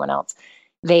time for anyone else.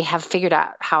 They have figured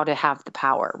out how to have the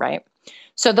power, right?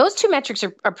 So those two metrics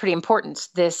are pretty important.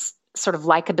 This sort of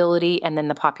likability and then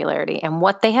the popularity. And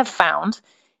what they have found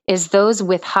is those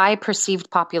with high perceived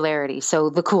popularity,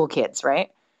 so the cool kids, right,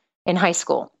 in high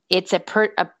school, it's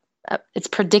it's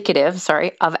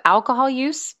predicative, of alcohol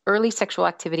use, early sexual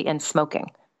activity, and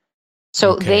smoking.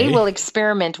 So they will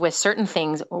experiment with certain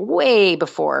things way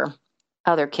before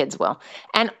other kids will.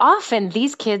 And often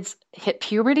these kids hit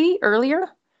puberty earlier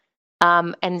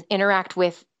and interact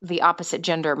with the opposite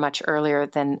gender much earlier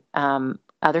than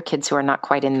other kids who are not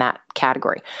quite in that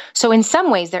category. So in some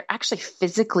ways, they're actually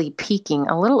physically peaking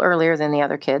a little earlier than the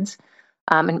other kids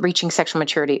and reaching sexual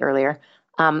maturity earlier.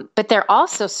 But they're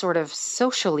also sort of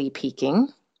socially peaking.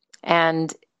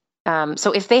 And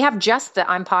so if they have just the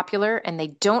I'm popular and they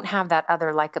don't have that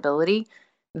other likability,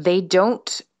 they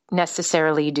don't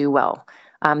necessarily do well.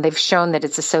 They've shown that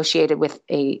it's associated with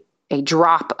a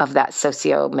drop of that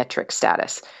sociometric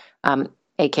status.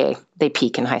 aka they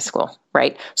peak in high school,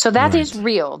 right? So that is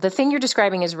real. The thing you're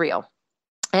describing is real.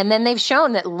 And then they've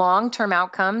shown that long-term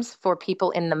outcomes for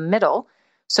people in the middle,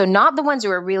 so not the ones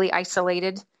who are really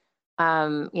isolated,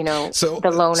 so, the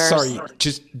loners. Sorry,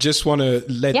 just want to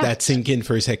let that sink in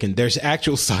for a second. There's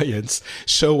actual science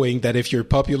showing that if you're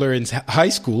popular in high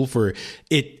school,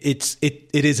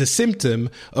 it is a symptom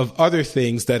of other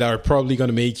things that are probably going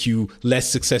to make you less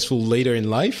successful later in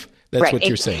life. That's what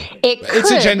you're saying. It's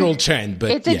a general trend,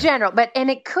 but it's a general. And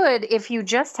it could, if you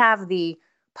just have the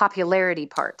popularity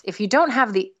part. If you don't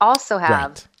have the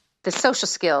social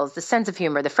skills, the sense of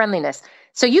humor, the friendliness.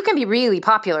 So you can be really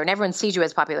popular and everyone sees you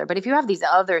as popular. But if you have these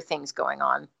other things going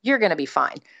on, you're going to be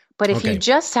fine. But if you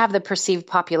just have the perceived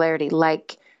popularity,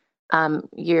 like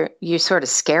you sort of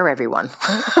scare everyone,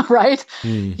 right?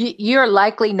 You're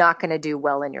likely not going to do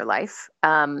well in your life.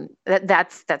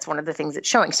 That's one of the things it's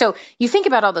showing. So you think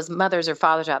about all those mothers or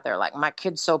fathers out there, like, my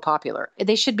kid's so popular.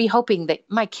 They should be hoping that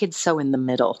my kid's so in the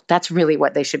middle. That's really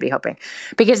what they should be hoping,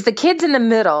 because the kids in the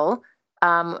middle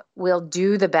will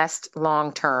do the best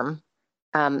long term.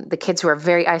 The kids who are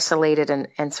very isolated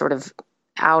and sort of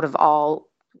out of all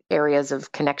areas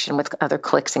of connection with other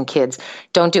cliques and kids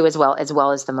don't do as well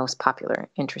as the most popular,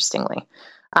 interestingly.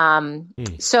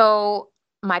 So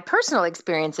my personal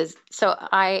experience is, so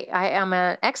I am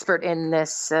an expert in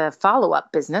this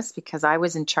follow-up business, because I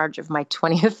was in charge of my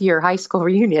 20th year high school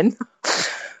reunion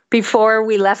before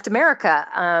we left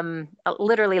America,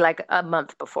 literally like a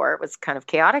month before. It was kind of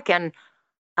chaotic. And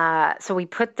so we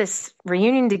put this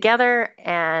reunion together,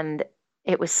 and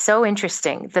it was so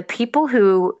interesting. The people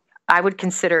who I would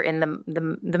consider in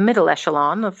the middle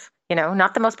echelon of,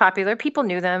 not the most popular, people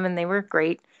knew them and they were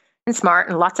great and smart,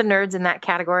 and lots of nerds in that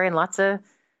category, and lots of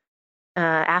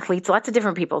athletes, lots of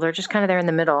different people. They're just kind of there in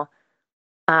the middle.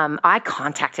 I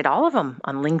contacted all of them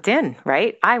on LinkedIn,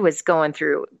 right? I was going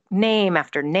through name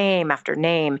after name after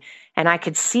name, and I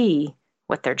could see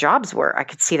what their jobs were. I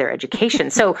could see their education.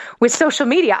 So with social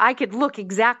media, I could look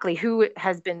exactly who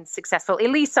has been successful, at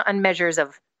least on measures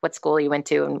of what school you went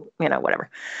to and, whatever.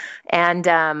 And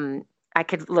I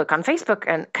could look on Facebook.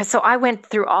 And so I went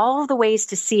through all the ways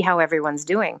to see how everyone's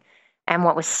doing. And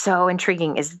what was so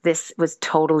intriguing is this was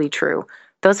totally true.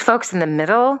 Those folks in the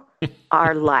middle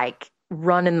are like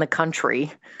running the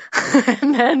country.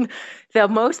 And then the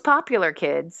most popular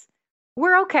kids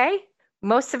were okay.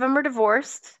 Most of them are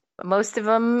divorced. Most of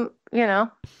them,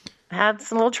 had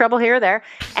some little trouble here or there.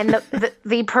 And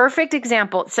the perfect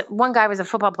example, so one guy was a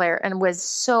football player and was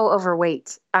so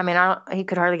overweight. I mean, he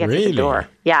could hardly get through the door.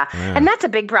 Yeah. And that's a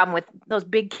big problem with those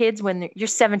big kids. When you're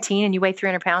 17 and you weigh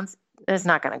 300 pounds, it's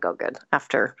not going to go good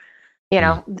after,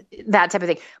 that type of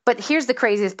thing. But here's the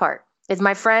craziest part is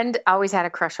my friend always had a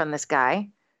crush on this guy.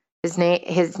 His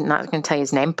not going to tell you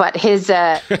his name, but his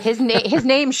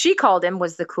name she called him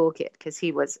was the cool kid, because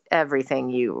he was everything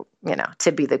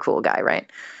to be the cool guy, right?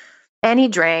 And he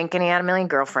drank and he had a million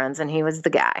girlfriends and he was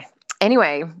the guy.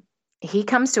 Anyway, he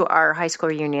comes to our high school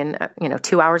reunion,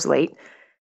 2 hours late,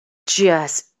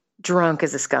 just drunk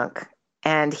as a skunk,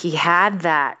 and he had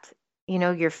that,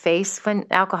 your face, when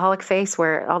alcoholic face,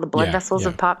 where all the blood vessels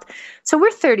have popped. So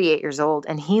we're 38 years old,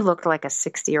 and he looked like a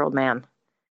 60-year-old man.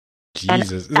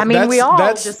 Jesus, and, I mean,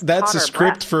 that's a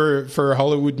script for a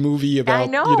Hollywood movie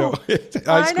about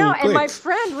high school. And my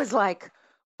friend was like,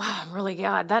 "Wow, I'm really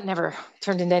glad that never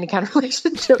turned into any kind of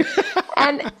relationship."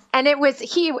 and it was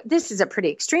this is a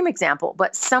pretty extreme example,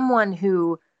 but someone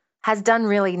who has done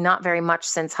really not very much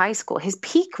since high school. His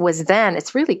peak was then.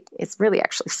 It's really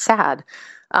actually sad.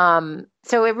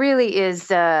 So it really is.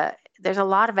 There's a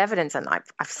lot of evidence, and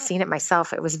I've seen it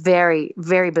myself. It was very,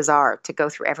 very bizarre to go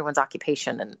through everyone's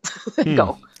occupation and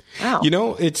go, wow.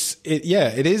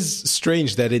 It is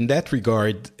strange that in that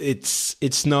regard,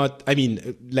 it's not, I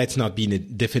mean, let's not be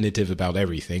definitive about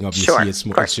everything. Obviously,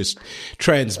 it's just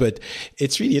trends, but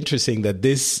it's really interesting that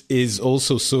this is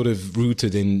also sort of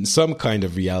rooted in some kind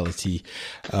of reality.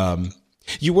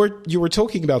 You were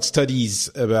talking about studies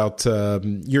about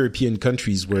European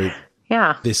countries where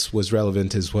this was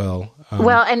relevant as well.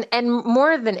 Well, and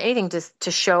more than anything,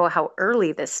 to show how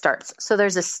early this starts. So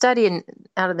there's a study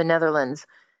out of the Netherlands,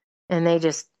 and they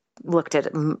just looked at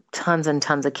tons and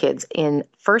tons of kids in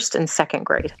first and second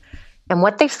grade. And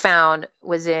what they found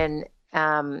was in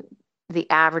the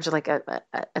average, like a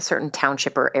certain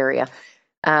township or area,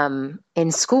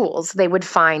 in schools, they would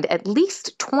find at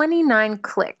least 29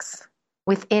 cliques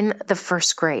within the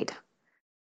first grade.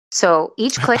 So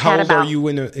each clique had about... How old are you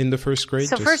in the first grade?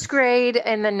 So first grade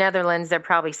in the Netherlands, they're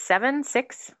probably 7,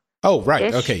 6. Oh,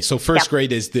 right. Okay. So first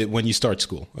grade is when you start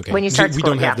school. Okay. When you start school, we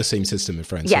don't have the same system in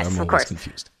France. Yes, so I'm of always course.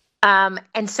 confused.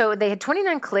 And so they had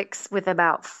 29 cliques with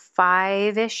about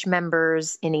 5-ish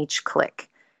members in each clique.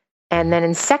 And then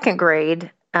in second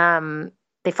grade,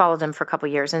 they followed them for a couple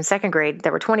of years. In second grade,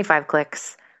 there were 25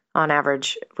 cliques on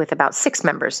average with about 6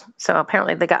 members. So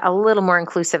apparently they got a little more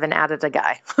inclusive and added a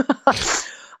guy.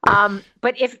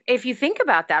 But if you think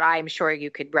about that, I'm sure you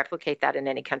could replicate that in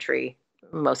any country,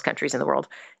 most countries in the world,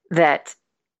 that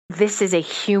this is a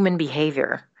human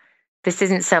behavior. This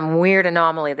isn't some weird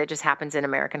anomaly that just happens in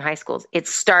American high schools. It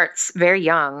starts very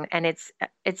young, and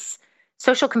it's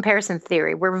social comparison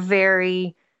theory. We're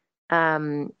very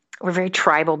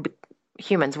tribal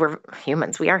humans. We're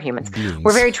humans. We are humans. Beings.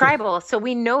 We're very tribal, so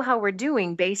we know how we're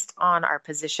doing based on our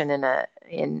position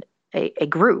in a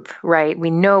group, right? We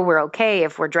know we're okay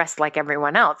if we're dressed like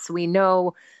everyone else. We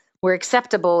know we're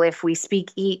acceptable if we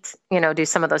speak, eat, do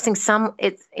some of those things.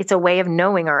 It's a way of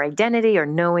knowing our identity or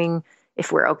knowing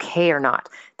if we're okay or not.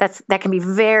 That can be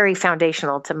very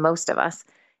foundational to most of us.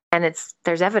 And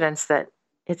there's evidence that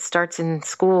it starts in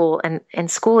school,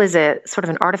 and school is a sort of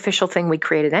an artificial thing we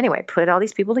created anyway. Put all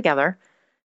these people together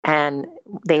and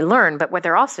they learn, but what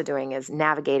they're also doing is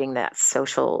navigating that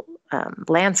social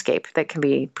landscape that can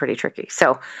be pretty tricky.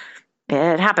 So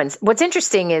it happens. What's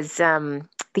interesting is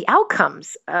the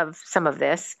outcomes of some of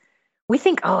this. We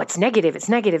think, oh, it's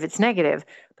negative,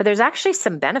 but there's actually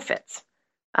some benefits.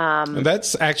 And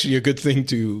that's actually a good thing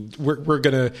we're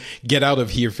going to get out of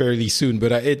here fairly soon,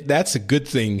 but that's a good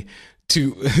thing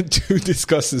to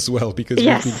discuss as well, because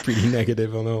we've been pretty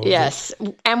negative on all Yes. Of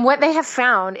this. And what they have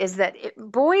found is that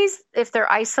boys, if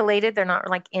they're isolated, they're not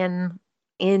like in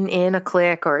a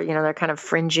clique, or, they're kind of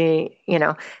fringy,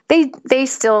 they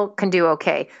still can do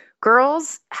okay.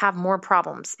 Girls have more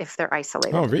problems if they're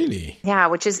isolated. Oh, really? Yeah,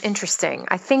 which is interesting.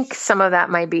 I think some of that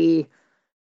might be,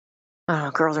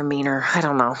 girls are meaner. I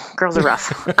don't know. Girls are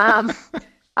rough.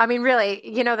 I mean, really,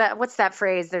 what's that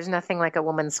phrase? There's nothing like a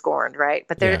woman scorned, right?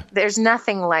 But there's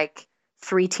nothing like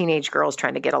three teenage girls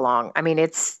trying to get along. I mean, they're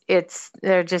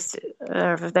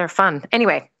fun.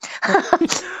 Anyway, I'm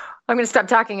going to stop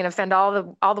talking and offend all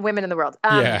the women in the world.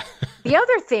 The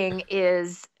other thing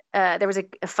is, there was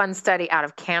a fun study out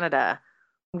of Canada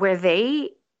where they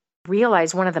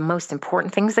realized one of the most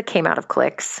important things that came out of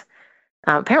cliques.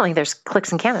 Apparently there's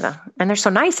cliques in Canada, and they're so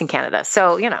nice in Canada.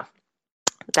 So,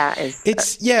 that is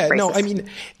racist. I mean,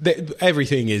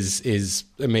 everything is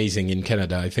amazing in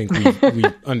Canada. I think we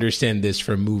understand this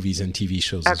from movies and TV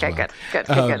shows as well. Okay, good.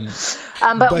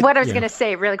 But what I was going to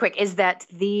say really quick is that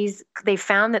they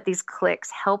found that these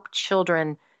cliques help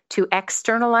children to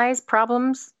externalize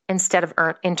problems instead of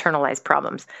internalize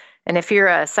problems. And if you're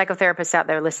a psychotherapist out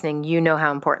there listening, you know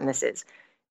how important this is.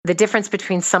 The difference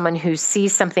between someone who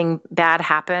sees something bad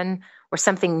happen or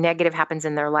something negative happens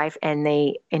in their life and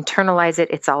they internalize it,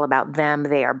 it's all about them,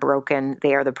 they are broken,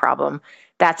 they are the problem.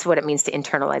 That's what it means to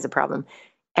internalize a problem.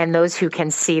 And those who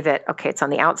can see that, okay, it's on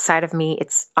the outside of me,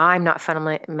 I'm not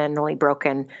fundamentally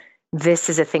broken, this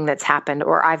is a thing that's happened,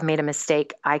 or I've made a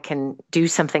mistake, I can do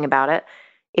something about it,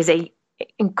 is a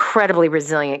incredibly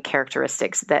resilient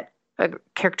characteristic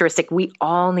we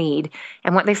all need.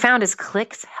 And what they found is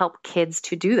cliques help kids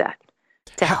to do that.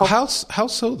 How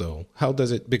so though? How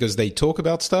does it? Because they talk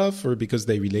about stuff, or because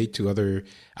they relate to other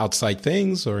outside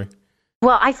things, or?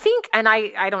 Well, I think, and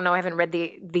I don't know, I haven't read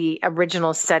the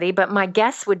original study, but my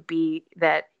guess would be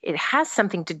that it has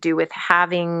something to do with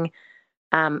having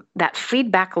that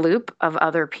feedback loop of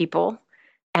other people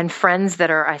and friends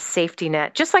that are a safety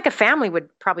net, just like a family would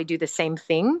probably do the same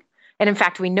thing. And in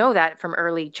fact, we know that from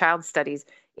early child studies,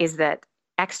 is that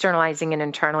externalizing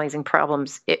and internalizing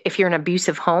problems, if you're in an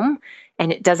abusive home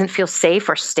and it doesn't feel safe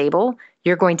or stable,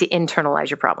 you're going to internalize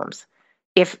your problems.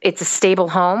 If it's a stable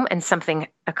home and something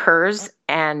occurs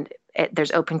and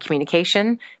there's open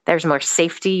communication, there's more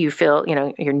safety, you feel,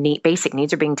 your basic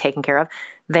needs are being taken care of,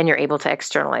 then you're able to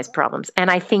externalize problems. And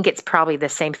I think it's probably the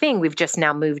same thing. We've just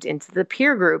now moved into the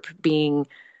peer group being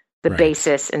the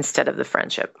basis instead of the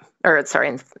friendship,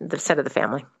 instead of the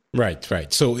family.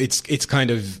 Right. So it's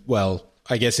kind of, well,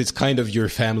 I guess it's kind of your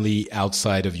family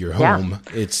outside of your home.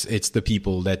 Yeah. It's the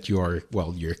people that your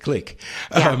clique.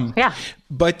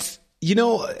 But,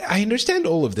 I understand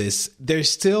all of this. There's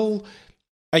still,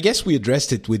 I guess we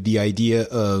addressed it with the idea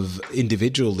of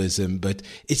individualism, but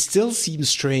it still seems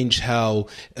strange how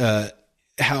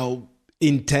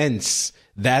intense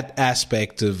that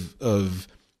aspect of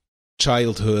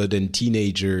childhood and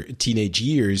teenage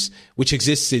years, which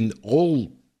exists in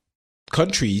all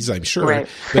countries, I'm sure, right.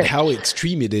 But how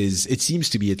extreme it is, it seems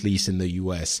to be, at least in the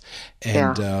US.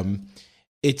 And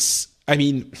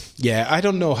I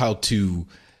don't know how to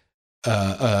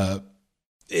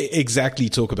exactly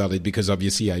talk about it, because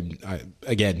obviously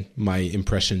again, my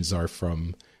impressions are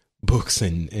from books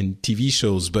and TV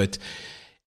shows, but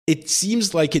it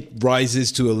seems like it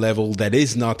rises to a level that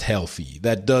is not healthy,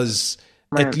 that does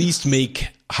at least make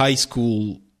high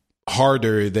school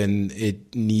harder than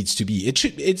it needs to be.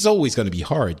 It's always going to be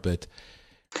hard, but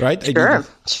right?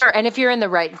 Sure. And if you're in the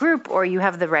right group or you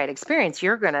have the right experience,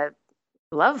 you're going to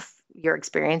love your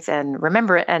experience and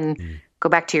remember it and go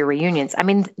back to your reunions. I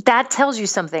mean, that tells you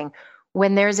something.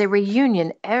 When there's a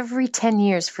reunion every 10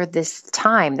 years for this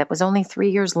time that was only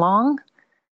 3 years long,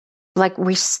 like,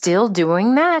 we're still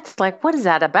doing that? Like, what is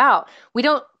that about?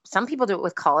 Some people do it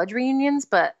with college reunions,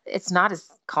 but it's not as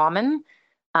common.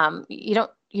 You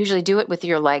don't usually do it with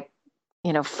your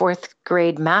fourth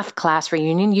grade math class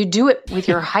reunion. You do it with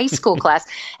your high school class.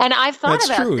 And I've thought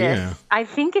about this. Yeah. I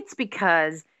think it's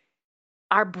because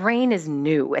our brain is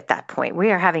new at that point.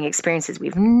 We are having experiences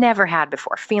we've never had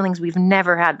before, feelings we've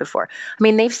never had before. I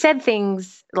mean, they've said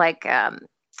things like,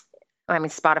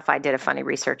 Spotify did a funny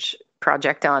research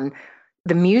project on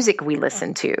the music we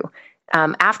listen to.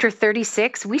 After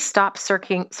 36, we stop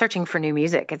searching for new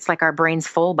music. It's like our brain's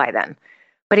full by then.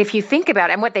 But if you think about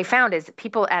it, and what they found is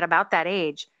people at about that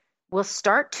age will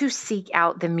start to seek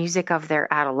out the music of their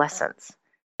adolescence.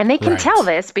 And they can tell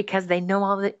this because they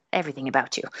know everything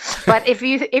about you. But if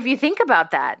you think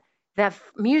about that, the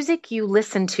music you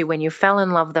listened to when you fell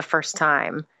in love the first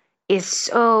time is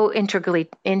so integrally,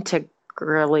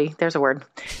 there's a word,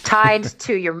 tied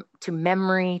to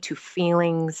memory, to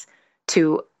feelings,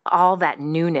 to all that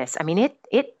newness. I mean,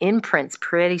 it imprints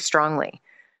pretty strongly.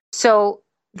 So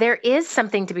there is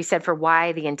something to be said for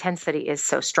why the intensity is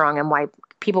so strong and why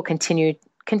people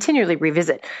continually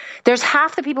revisit. There's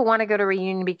half the people want to go to a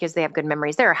reunion because they have good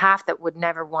memories. There are half that would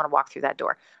never want to walk through that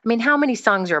door. I mean, how many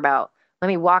songs are about, let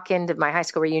me walk into my high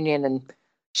school reunion and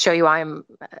show you I'm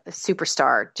a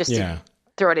superstar, just to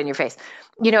throw it in your face.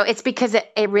 It's because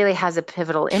it really has a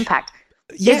pivotal impact.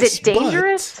 Yes, is it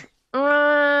dangerous?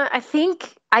 I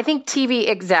think TV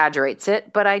exaggerates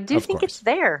it, but I do think it's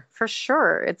there for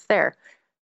sure. It's there.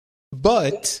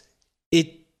 But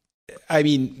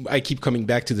I keep coming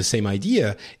back to the same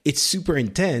idea. It's super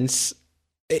intense.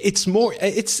 It's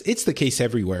the case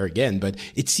everywhere again, but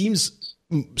it seems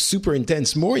super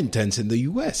intense, more intense in the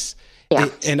US. Yeah.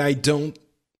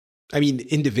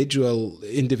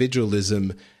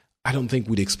 Individualism, I don't think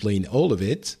would explain all of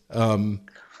it. But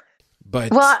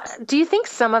do you think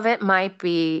some of it might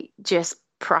be just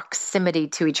proximity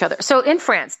to each other? So in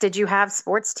France, did you have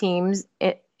sports teams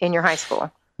in your high school?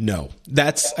 No,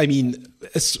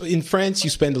 in France, you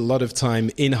spend a lot of time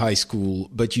in high school,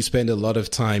 but you spend a lot of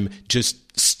time just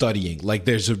studying. Like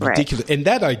there's a ridiculous, and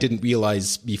that I didn't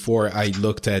realize before I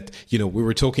looked at, we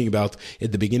were talking about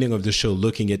at the beginning of the show,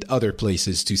 looking at other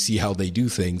places to see how they do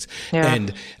things. Yeah.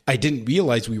 And I didn't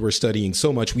realize we were studying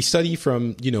so much. We study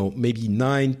from, maybe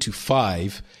 9 to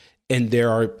 5. And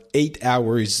there are 8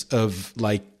 hours of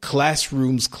like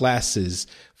classes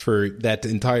for that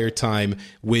entire time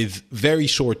with very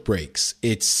short breaks.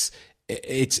 It's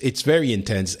very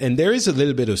intense. And there is a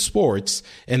little bit of sports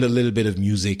and a little bit of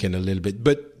music and a little bit,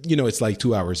 but it's like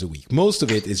 2 hours a week. Most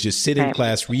of it is just sit in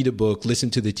class, read a book, listen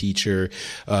to the teacher.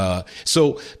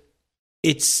 So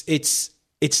it's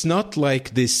not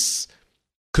like this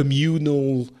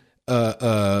communal,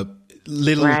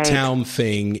 little town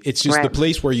thing. It's just the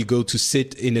place where you go to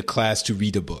sit in a class to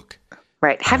read a book.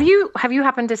 Right. Have you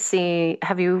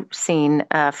seen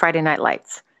Friday Night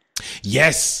Lights?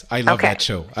 Yes, I love that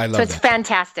show. So it's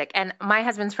fantastic. And my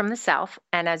husband's from the South,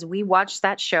 and as we watched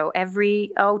that show,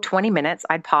 every 20 minutes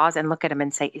I'd pause and look at him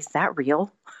and say, "Is that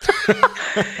real?"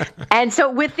 And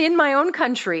so within my own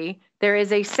country, there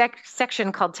is a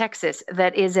section called Texas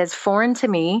that is as foreign to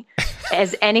me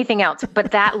as anything else.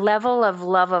 But that level of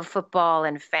love of football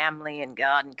and family and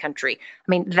God and country,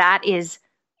 that is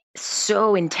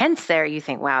so intense there. You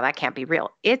think, wow, that can't be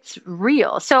real. It's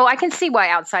real. So I can see why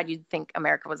outside you'd think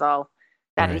America was all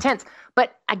that intense.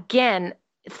 But again,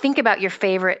 think about your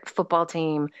favorite football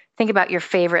team. Think about your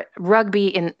favorite rugby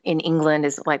in England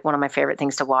is like one of my favorite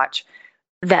things to watch.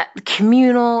 That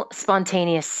communal,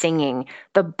 spontaneous singing,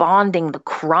 the bonding, the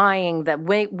crying, the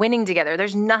winning together.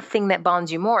 There's nothing that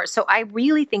bonds you more. So I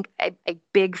really think a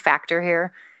big factor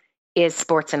here is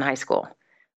sports in high school.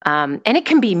 And it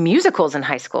can be musicals in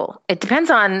high school. It depends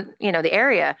on, the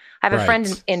area. I have a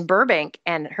friend in Burbank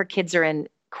and her kids are in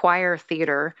choir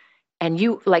theater and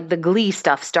the Glee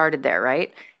stuff started there,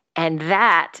 right? And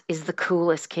that is the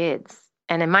coolest kids.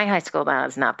 And in my high school, that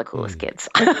is not the coolest kids.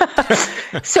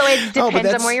 So it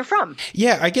depends on where you're from.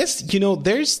 Yeah, I guess,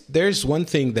 there's one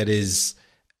thing that is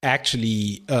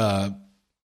actually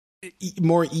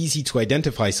more easy to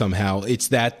identify somehow. It's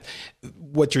that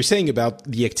what you're saying about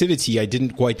the activity, I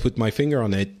didn't quite put my finger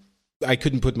on it. I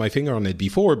couldn't put my finger on it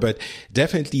before, but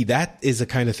definitely that is a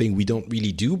kind of thing we don't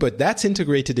really do. But that's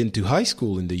integrated into high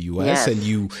school in the US, and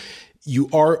you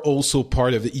are also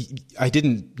part of it. I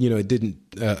didn't, it didn't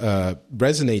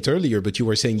resonate earlier, but you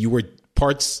were saying you were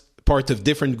part of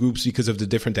different groups because of the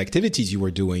different activities you were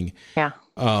doing. Yeah.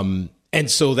 And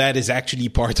so that is actually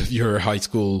part of your high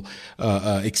school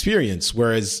experience.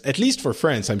 Whereas, at least for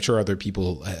France, I'm sure other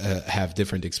people have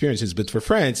different experiences, but for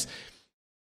France,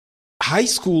 high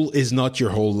school is not your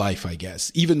whole life, I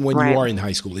guess. Even when you are in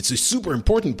high school, it's a super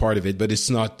important part of it, but it's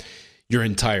not your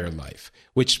entire life,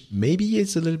 which maybe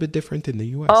is a little bit different in the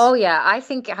US. Oh, yeah. I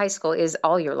think high school is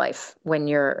all your life when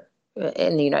you're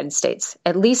in the United States,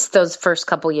 at least those first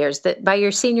couple years. That by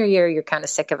your senior year, you're kind of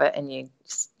sick of it, and you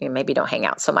maybe don't hang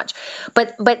out so much.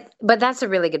 But that's a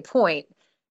really good point,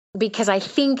 because I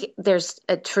think there's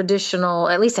a traditional,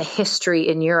 at least a history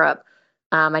in Europe.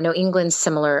 I know England's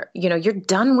similar. You're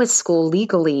done with school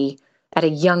legally at a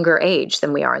younger age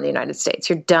than we are in the United States.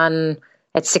 You're done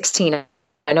at 16.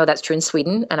 I know that's true in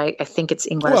Sweden, and I think it's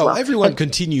England as well. Everyone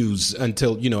continues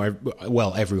until,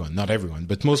 everyone, not everyone,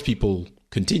 but most people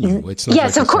continue. It's not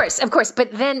yes, of course.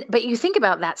 But you think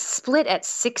about that split at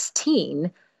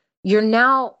 16, you're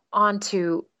now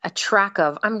onto a track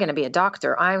of, I'm going to be a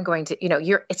doctor. I'm going to,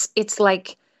 it's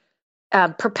like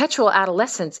perpetual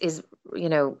adolescence is,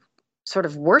 sort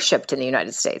of worshipped in the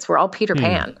United States. We're all Peter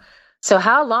Pan. So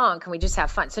how long can we just have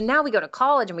fun? So now we go to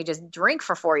college and we just drink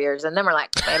for 4 years, and then we're like,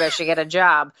 maybe I should get a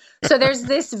job. So there's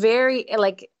this very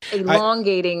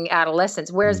elongating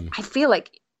adolescence. Whereas I feel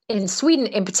like in Sweden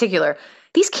in particular,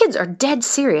 these kids are dead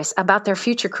serious about their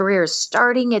future careers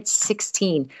starting at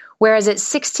 16. Whereas at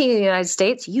 16 in the United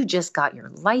States, you just got your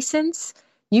license.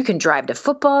 You can drive to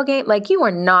football game. Like, you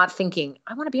are not thinking,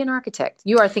 I want to be an architect.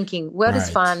 You are thinking, what is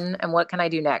fun and what can I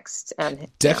do next? And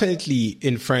definitely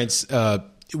in France,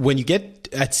 when you get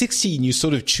at 16, you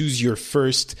sort of choose your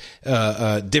first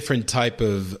different type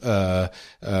of,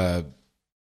 the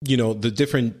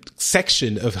different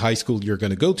section of high school you're going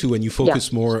to go to, and you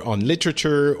focus more on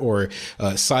literature or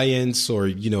science or,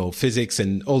 physics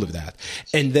and all of that.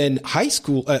 And then high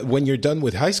school, when you're done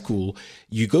with high school,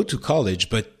 you go to college,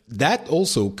 but that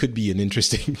also could be an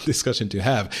interesting discussion to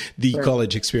have, the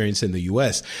college experience in the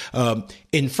US.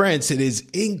 In France, it is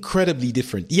incredibly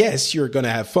different. Yes, you're going to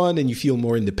have fun and you feel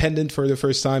more independent for the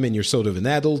first time and you're sort of an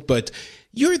adult, but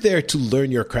you're there to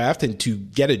learn your craft and to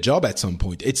get a job at some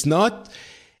point.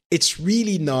 It's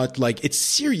really not like, it's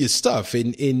serious stuff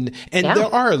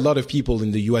there are a lot of people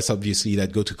in the US, obviously,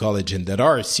 that go to college and that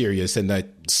are serious and that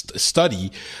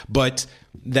study, but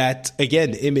that,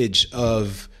 again, image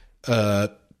of,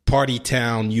 party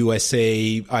town,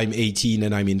 USA, I'm 18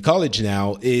 and I'm in college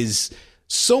now is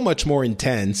so much more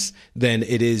intense than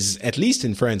it is, at least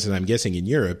in France, and I'm guessing in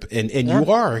Europe. And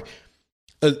you are,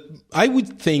 I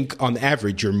would think on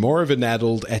average, you're more of an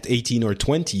adult at 18 or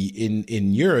 20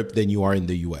 in Europe than you are in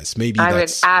the US. Maybe I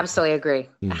would absolutely agree.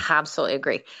 Absolutely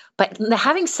agree. But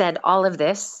having said all of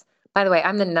this, by the way,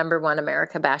 I'm the number one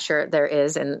America basher there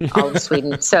is in all of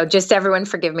Sweden. So just everyone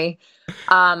forgive me,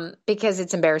 because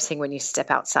it's embarrassing when you step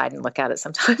outside and look at it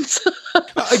sometimes.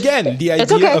 Again, the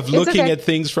idea of looking at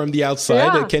things from the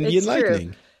outside can be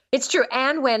enlightening. True. It's true.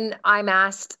 And when I'm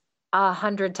asked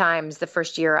 100 times the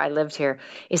first year I lived here,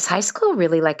 is high school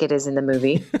really like it is in the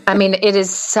movie? I mean, it is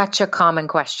such a common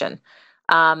question.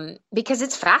 Because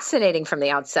it's fascinating from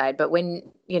the outside, but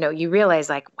when, you realize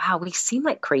like, wow, we seem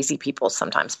like crazy people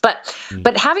sometimes. But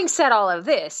having said all of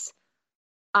this,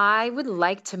 I would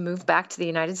like to move back to the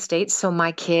United States. So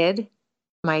my kid,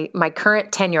 my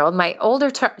current 10-year-old, my older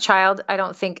child, I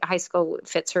don't think high school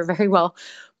fits her very well,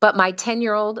 but my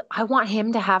 10-year-old, I want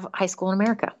him to have high school in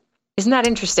America. Isn't that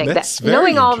interesting? That's that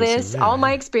knowing all this, all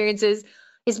my experiences,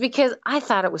 is because I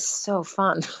thought it was so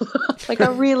fun. Like, I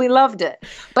really loved it.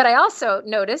 But I also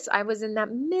noticed I was in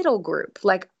that middle group.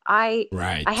 Like, I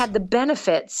had the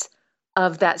benefits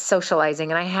of that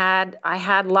socializing, and I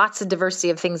had lots of diversity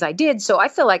of things I did. So I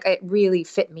feel like it really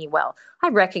fit me well. I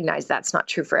recognize that's not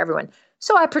true for everyone.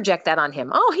 So I project that on him.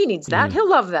 Oh, he needs that. He'll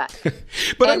love that.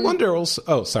 But I wonder also,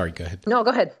 oh, sorry, go ahead. No, go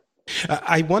ahead.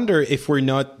 I wonder if we're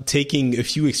not taking a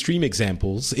few extreme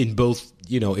examples in both,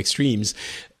 extremes,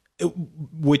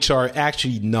 which are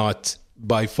actually not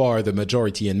by far the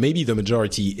majority. And maybe the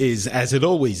majority is, as it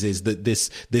always is, that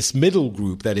this middle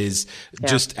group that is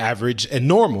just average and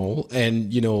normal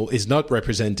and, is not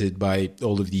represented by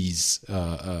all of these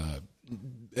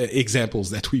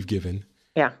examples that we've given.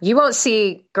 Yeah. You won't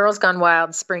see Girls Gone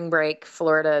Wild, Spring Break,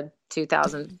 Florida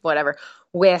 2000, whatever,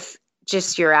 with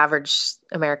just your average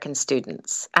American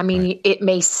students. I mean, it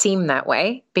may seem that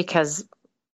way because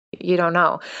you don't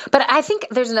know. But I think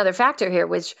there's another factor here,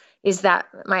 which is that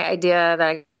my idea that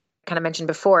I kind of mentioned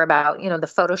before about, the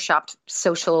photoshopped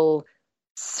social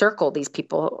circle these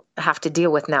people have to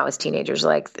deal with now as teenagers.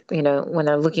 Like, when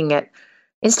they're looking at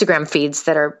Instagram feeds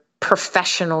that are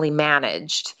professionally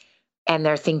managed and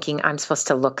they're thinking, I'm supposed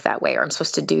to look that way or I'm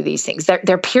supposed to do these things.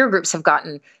 Their peer groups have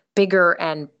gotten bigger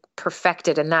and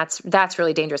perfected. And that's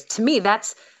really dangerous. To me,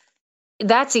 that's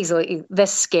easily the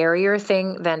scarier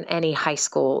thing than any high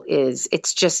school is.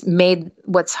 It's just made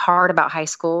what's hard about high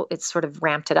school, it's sort of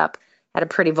ramped it up at a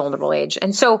pretty vulnerable age.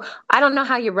 And so I don't know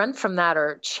how you run from that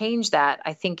or change that.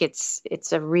 I think it's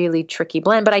a really tricky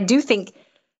blend. But I do think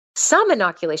some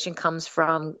inoculation comes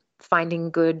from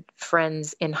finding good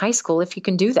friends in high school if you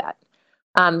can do that.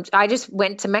 I just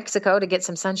went to Mexico to get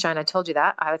some sunshine. I told you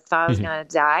that. I thought I was going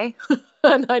to die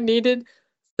and I needed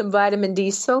some vitamin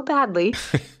D so badly.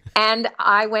 And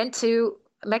I went to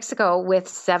Mexico with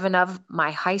 7 of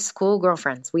my high school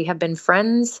girlfriends. We have been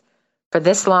friends for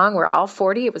this long. We're all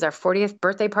 40. It was our 40th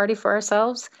birthday party for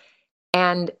ourselves.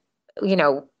 And,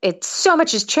 it's so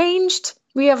much has changed.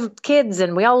 We have kids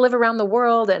and we all live around the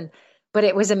world. But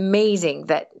it was amazing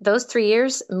that those 3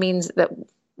 years means that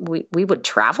we would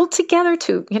travel together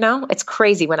to, it's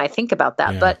crazy when I think about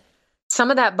that. Yeah. But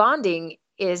some of that bonding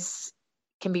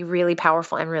can be really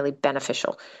powerful and really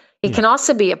beneficial. It can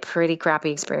also be a pretty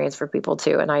crappy experience for people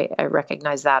too. And I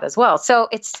recognize that as well. So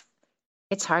it's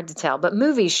hard to tell, but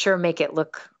movies sure make it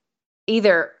look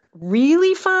either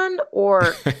really fun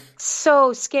or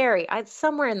so scary.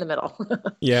 Somewhere in the middle.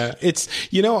 Yeah, it's,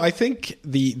 I think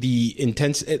the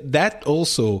intense, that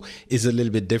also is a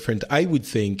little bit different. I would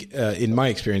think, in my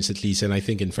experience at least, and I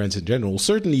think in friends in general,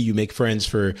 certainly you make friends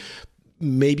for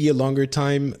maybe a longer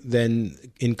time than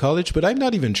in college, but I'm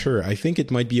not even sure. I think it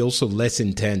might be also less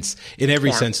intense in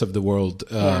every sense of the world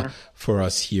for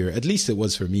us here. At least it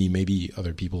was for me. Maybe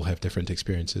other people have different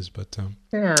experiences, but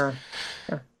yeah.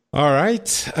 All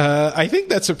right. I think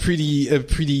that's a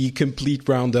pretty complete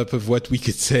roundup of what we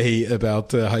could say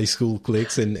about high school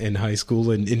cliques and high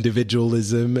school and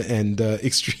individualism and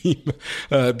extreme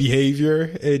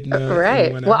behavior.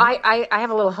 Right. Well, I have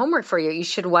a little homework for you. You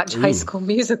should watch High School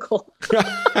Musical.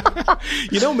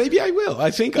 Maybe I will. I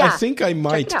think I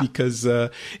might because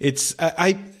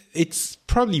it's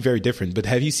probably very different, but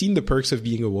have you seen The Perks of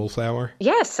Being a Wallflower?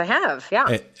 Yes, I have.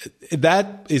 Yeah.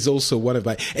 That is also one of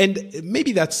and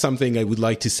maybe that's something I would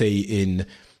like to say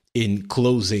in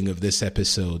closing of this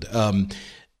episode.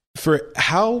 For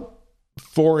how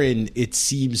foreign it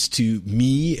seems to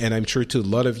me, and I'm sure to a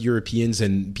lot of Europeans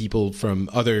and people from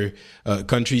other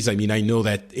countries. I mean, I know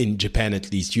that in Japan,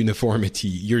 at least,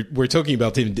 uniformity, we're talking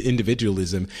about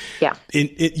individualism. Yeah.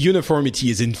 Uniformity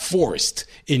is enforced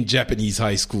in Japanese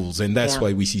high schools. And that's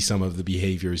why we see some of the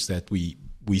behaviors that we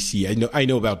see. I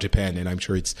know about Japan, and I'm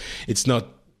sure it's not,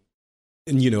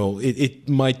 it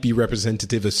might be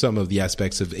representative of some of the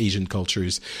aspects of Asian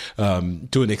cultures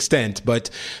to an extent, but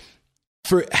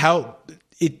for how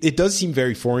it does seem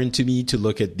very foreign to me to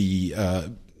look at the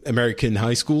American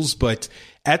high schools, but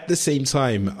at the same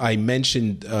time, I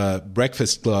mentioned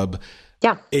Breakfast Club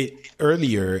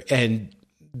earlier, and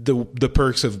the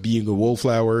perks of being a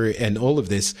wallflower and all of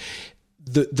this,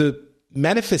 the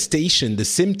manifestation, the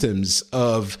symptoms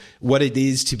of what it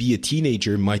is to be a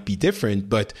teenager might be different,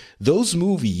 but those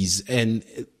movies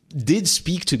did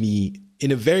speak to me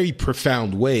in a very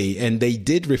profound way, and they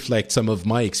did reflect some of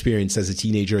my experience as a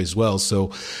teenager as well.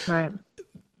 So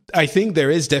I think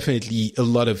there is definitely a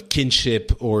lot of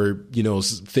kinship or,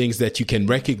 things that you can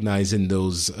recognize in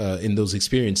those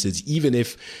experiences, even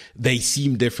if they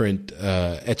seem different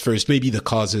at first. Maybe the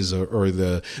causes or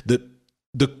the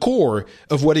core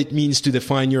of what it means to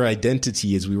define your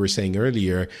identity, as we were saying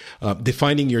earlier,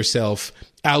 defining yourself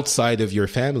outside of your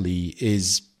family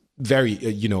is very,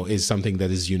 is something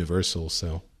that is universal.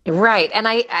 So right, and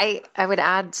I would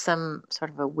add some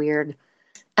sort of a weird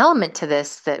element to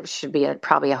this that should be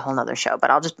probably a whole nother show,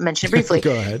 but I'll just mention it briefly.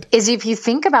 Go ahead. Is if you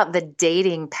think about the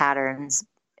dating patterns,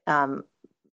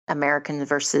 American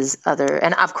versus other,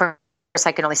 and of course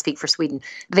I can only speak for Sweden.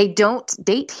 They don't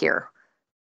date here.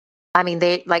 I mean,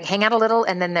 they like hang out a little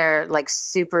and then they're like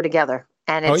super together,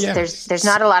 and there's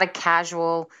not a lot of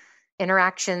casual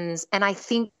interactions, and I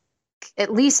think.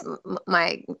 At least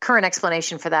my current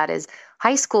explanation for that is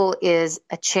high school is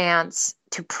a chance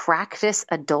to practice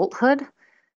adulthood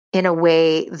in a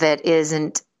way that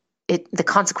the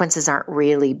consequences aren't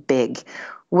really big.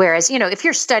 Whereas, if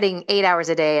you're studying 8 hours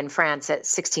a day in France at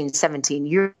 16, 17,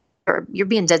 you're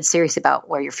being dead serious about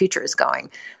where your future is going.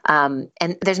 And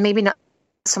there's maybe not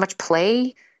so much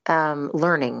play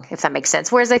learning, if that makes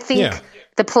sense. Whereas I think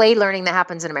the play learning that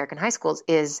happens in American high schools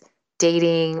is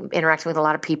dating, interacting with a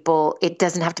lot of people. It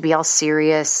doesn't have to be all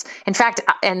serious. In fact,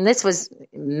 and this was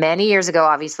many years ago,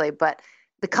 obviously, but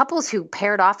the couples who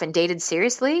paired off and dated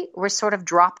seriously were sort of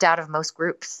dropped out of most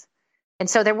groups. And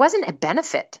so there wasn't a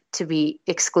benefit to be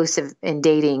exclusive in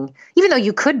dating, even though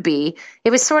you could be. It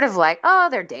was sort of like, oh,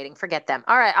 they're dating, forget them.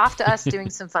 All right, off to us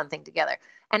doing some fun thing together.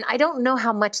 And I don't know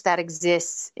how much that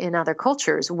exists in other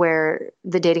cultures where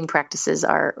the dating practices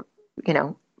are,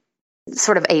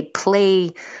 sort of a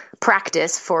play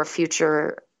practice for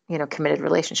future, committed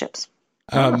relationships.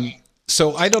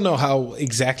 So I don't know how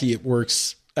exactly it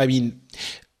works. I mean,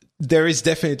 there is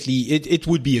definitely, it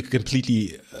would be a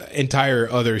completely entire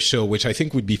other show, which I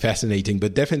think would be fascinating,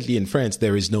 but definitely in France,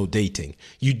 there is no dating.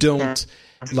 You don't,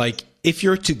 like, if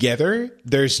you're together,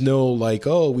 there's no like,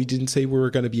 oh, we didn't say we were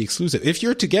going to be exclusive. If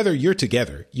you're together, you're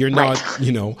together. You're not,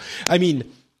 you know, I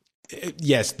mean,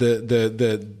 yes,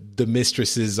 the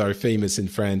mistresses are famous in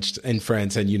France,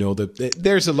 and, you know,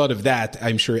 there's a lot of that,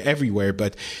 I'm sure, everywhere,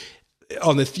 but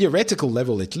on a theoretical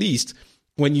level, at least,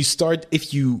 when you start,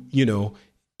 if you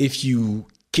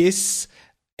kiss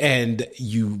and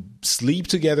you sleep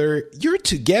together, you're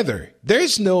together.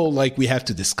 There's no, like, we have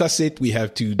to discuss it. We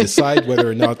have to decide whether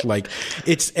or not, like,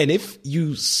 and if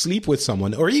you sleep with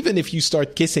someone, or even if you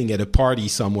start kissing at a party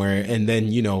somewhere, and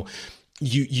then, you know,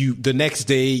 you the next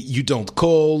day you don't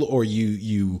call, or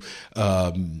you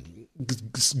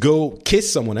go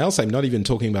kiss someone else. I'm not even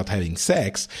talking about having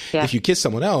sex. Yeah. If you kiss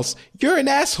someone else, you're an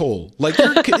asshole. Like,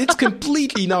 it's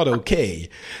completely not okay.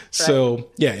 So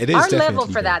yeah, it is. Our level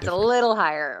for that's a little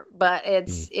higher, but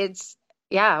it's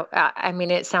yeah. I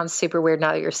mean, it sounds super weird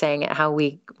now that you're saying it, how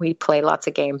we play lots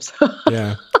of games.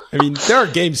 Yeah. I mean, there are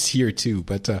games here too,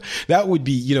 but that would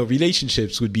be, you know,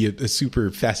 relationships would be a super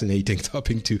fascinating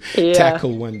topic to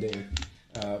tackle one day.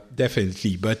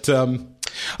 Definitely. But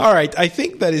all right, I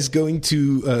think that is going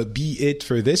to be it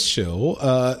for this show.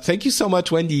 Thank you so much,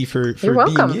 Wendy, for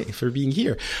being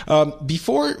here.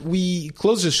 Before we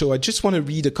close the show, I just want to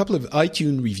read a couple of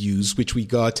iTunes reviews which we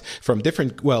got from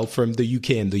from the UK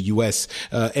and the US,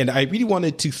 and I really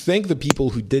wanted to thank the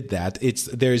people who did that.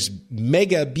 There's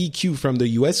Mega BQ from the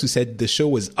US who said the show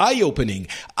was eye-opening.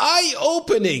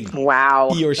 Wow,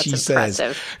 he or she says,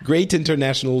 great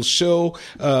international show.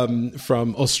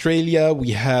 From Australia,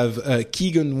 we have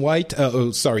Keegan White,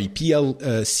 PLCOK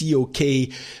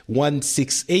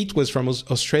 168 was from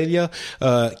Australia.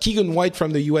 Keegan White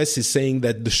from the US is saying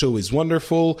that the show is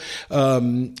wonderful.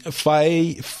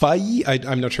 Fai,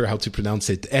 I'm not sure how to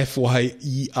pronounce it,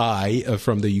 FYEI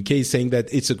from the UK is saying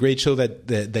that it's a great show, that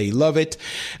they love it.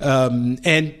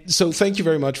 And so thank you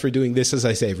very much for doing this. As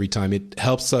I say every time, it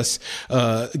helps us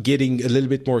getting a little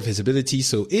bit more visibility.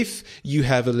 So if you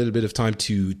have a little bit of time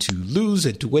to lose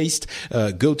and to waste,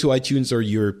 go to iTunes or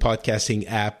your podcasting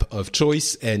app of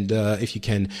choice, and if you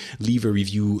can leave a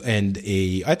review and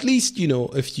at least, you know,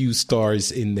 a few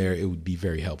stars in there, it would be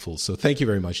very helpful. So thank you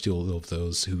very much to all of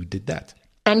those who did that.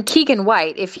 And Keegan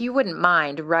White, if you wouldn't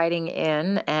mind writing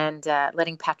in and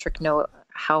letting Patrick know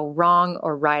how wrong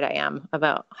or right I am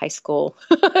about high school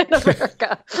in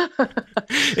America.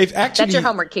 That's your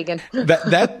homework, Keegan.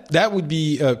 that would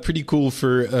be pretty cool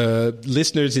for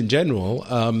listeners in general.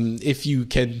 If you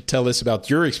can tell us about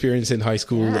your experience in high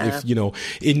school, if, you know,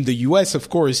 in the US, of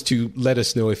course, to let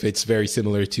us know if it's very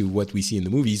similar to what we see in the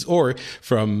movies, or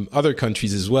from other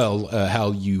countries as well,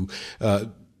 how you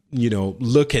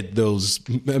look at those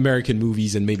American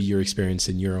movies and maybe your experience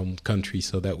in your own country.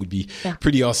 So that would be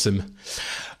pretty awesome.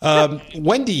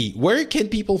 Wendy, where can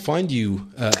people find you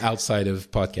outside of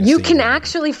podcasting? You can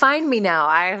actually find me now.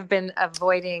 I have been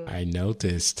avoiding. I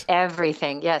noticed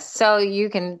everything. Yes. So you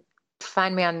can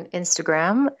find me on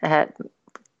Instagram at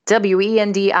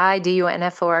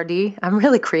WENDIDUNFORD. I'm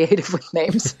really creative with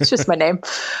names. It's just my name.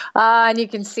 And you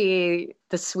can see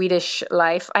the Swedish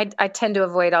life. I tend to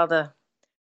avoid all the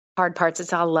hard parts.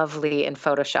 It's all lovely in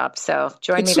Photoshop. So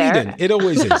join me there. Sweden. It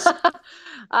always is.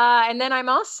 And then I'm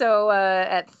also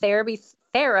at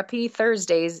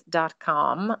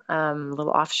therapythursdays.com, a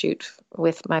little offshoot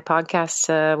with my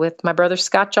podcast with my brother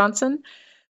Scott Johnson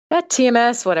at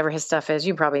TMS, whatever his stuff is.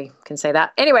 You probably can say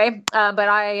that. Anyway, but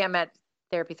I am at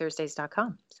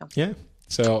therapythursdays.com. So yeah.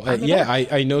 So,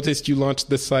 I noticed you launched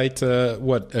the site,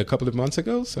 a couple of months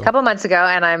ago? A couple of months ago,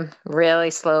 and I'm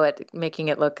really slow at making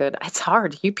it look good. It's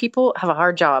hard. You people have a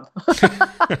hard job.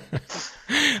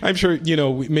 I'm sure,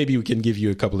 maybe we can give you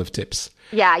a couple of tips.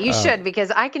 Yeah, you should,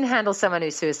 because I can handle someone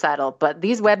who's suicidal, but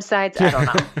these websites, I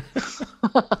don't know.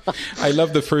 I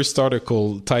love the first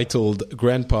article titled,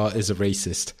 Grandpa is a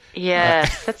Racist. Yeah,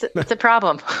 that's a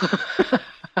problem.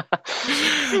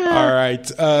 All right.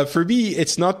 For me,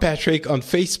 it's Not Patrick on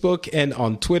Facebook and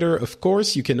on Twitter, of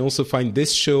course. You can also find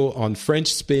this show on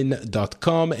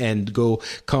FrenchSpin.com and go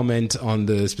comment on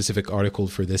the specific article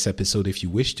for this episode if you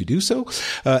wish to do so.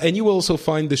 And you will also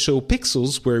find the show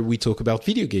Pixels, where we talk about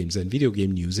video games and video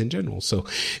game news in general. So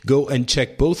go and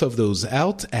check both of those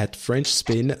out at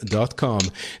FrenchSpin.com.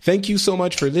 Thank you so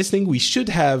much for listening. We should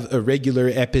have a regular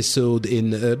episode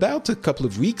in about a couple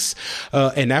of weeks.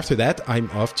 And after that, I'm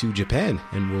off to Japan,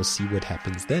 and we'll see what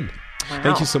happens then. Wow.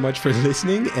 Thank you so much for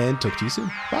listening, and talk to you soon.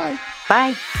 Bye.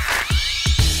 Bye.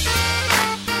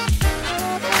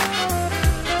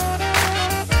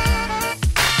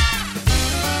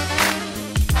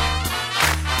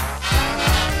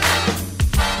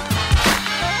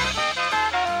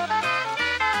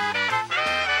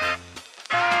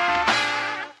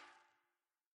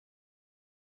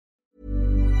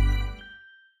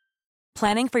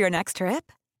 Planning for your next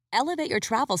trip? Elevate your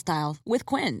travel style with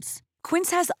Quince. Quince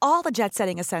has all the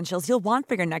jet-setting essentials you'll want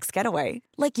for your next getaway,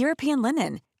 like European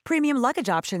linen, premium luggage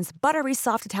options, buttery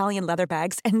soft Italian leather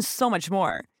bags, and so much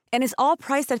more. And is all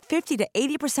priced at 50 to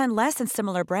 80% less than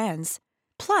similar brands.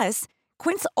 Plus,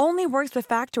 Quince only works with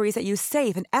factories that use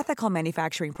safe and ethical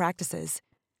manufacturing practices.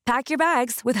 Pack your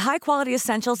bags with high-quality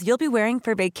essentials you'll be wearing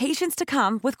for vacations to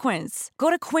come with Quince.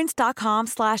 Go to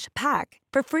quince.com/pack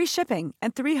for free shipping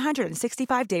and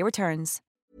 365-day returns.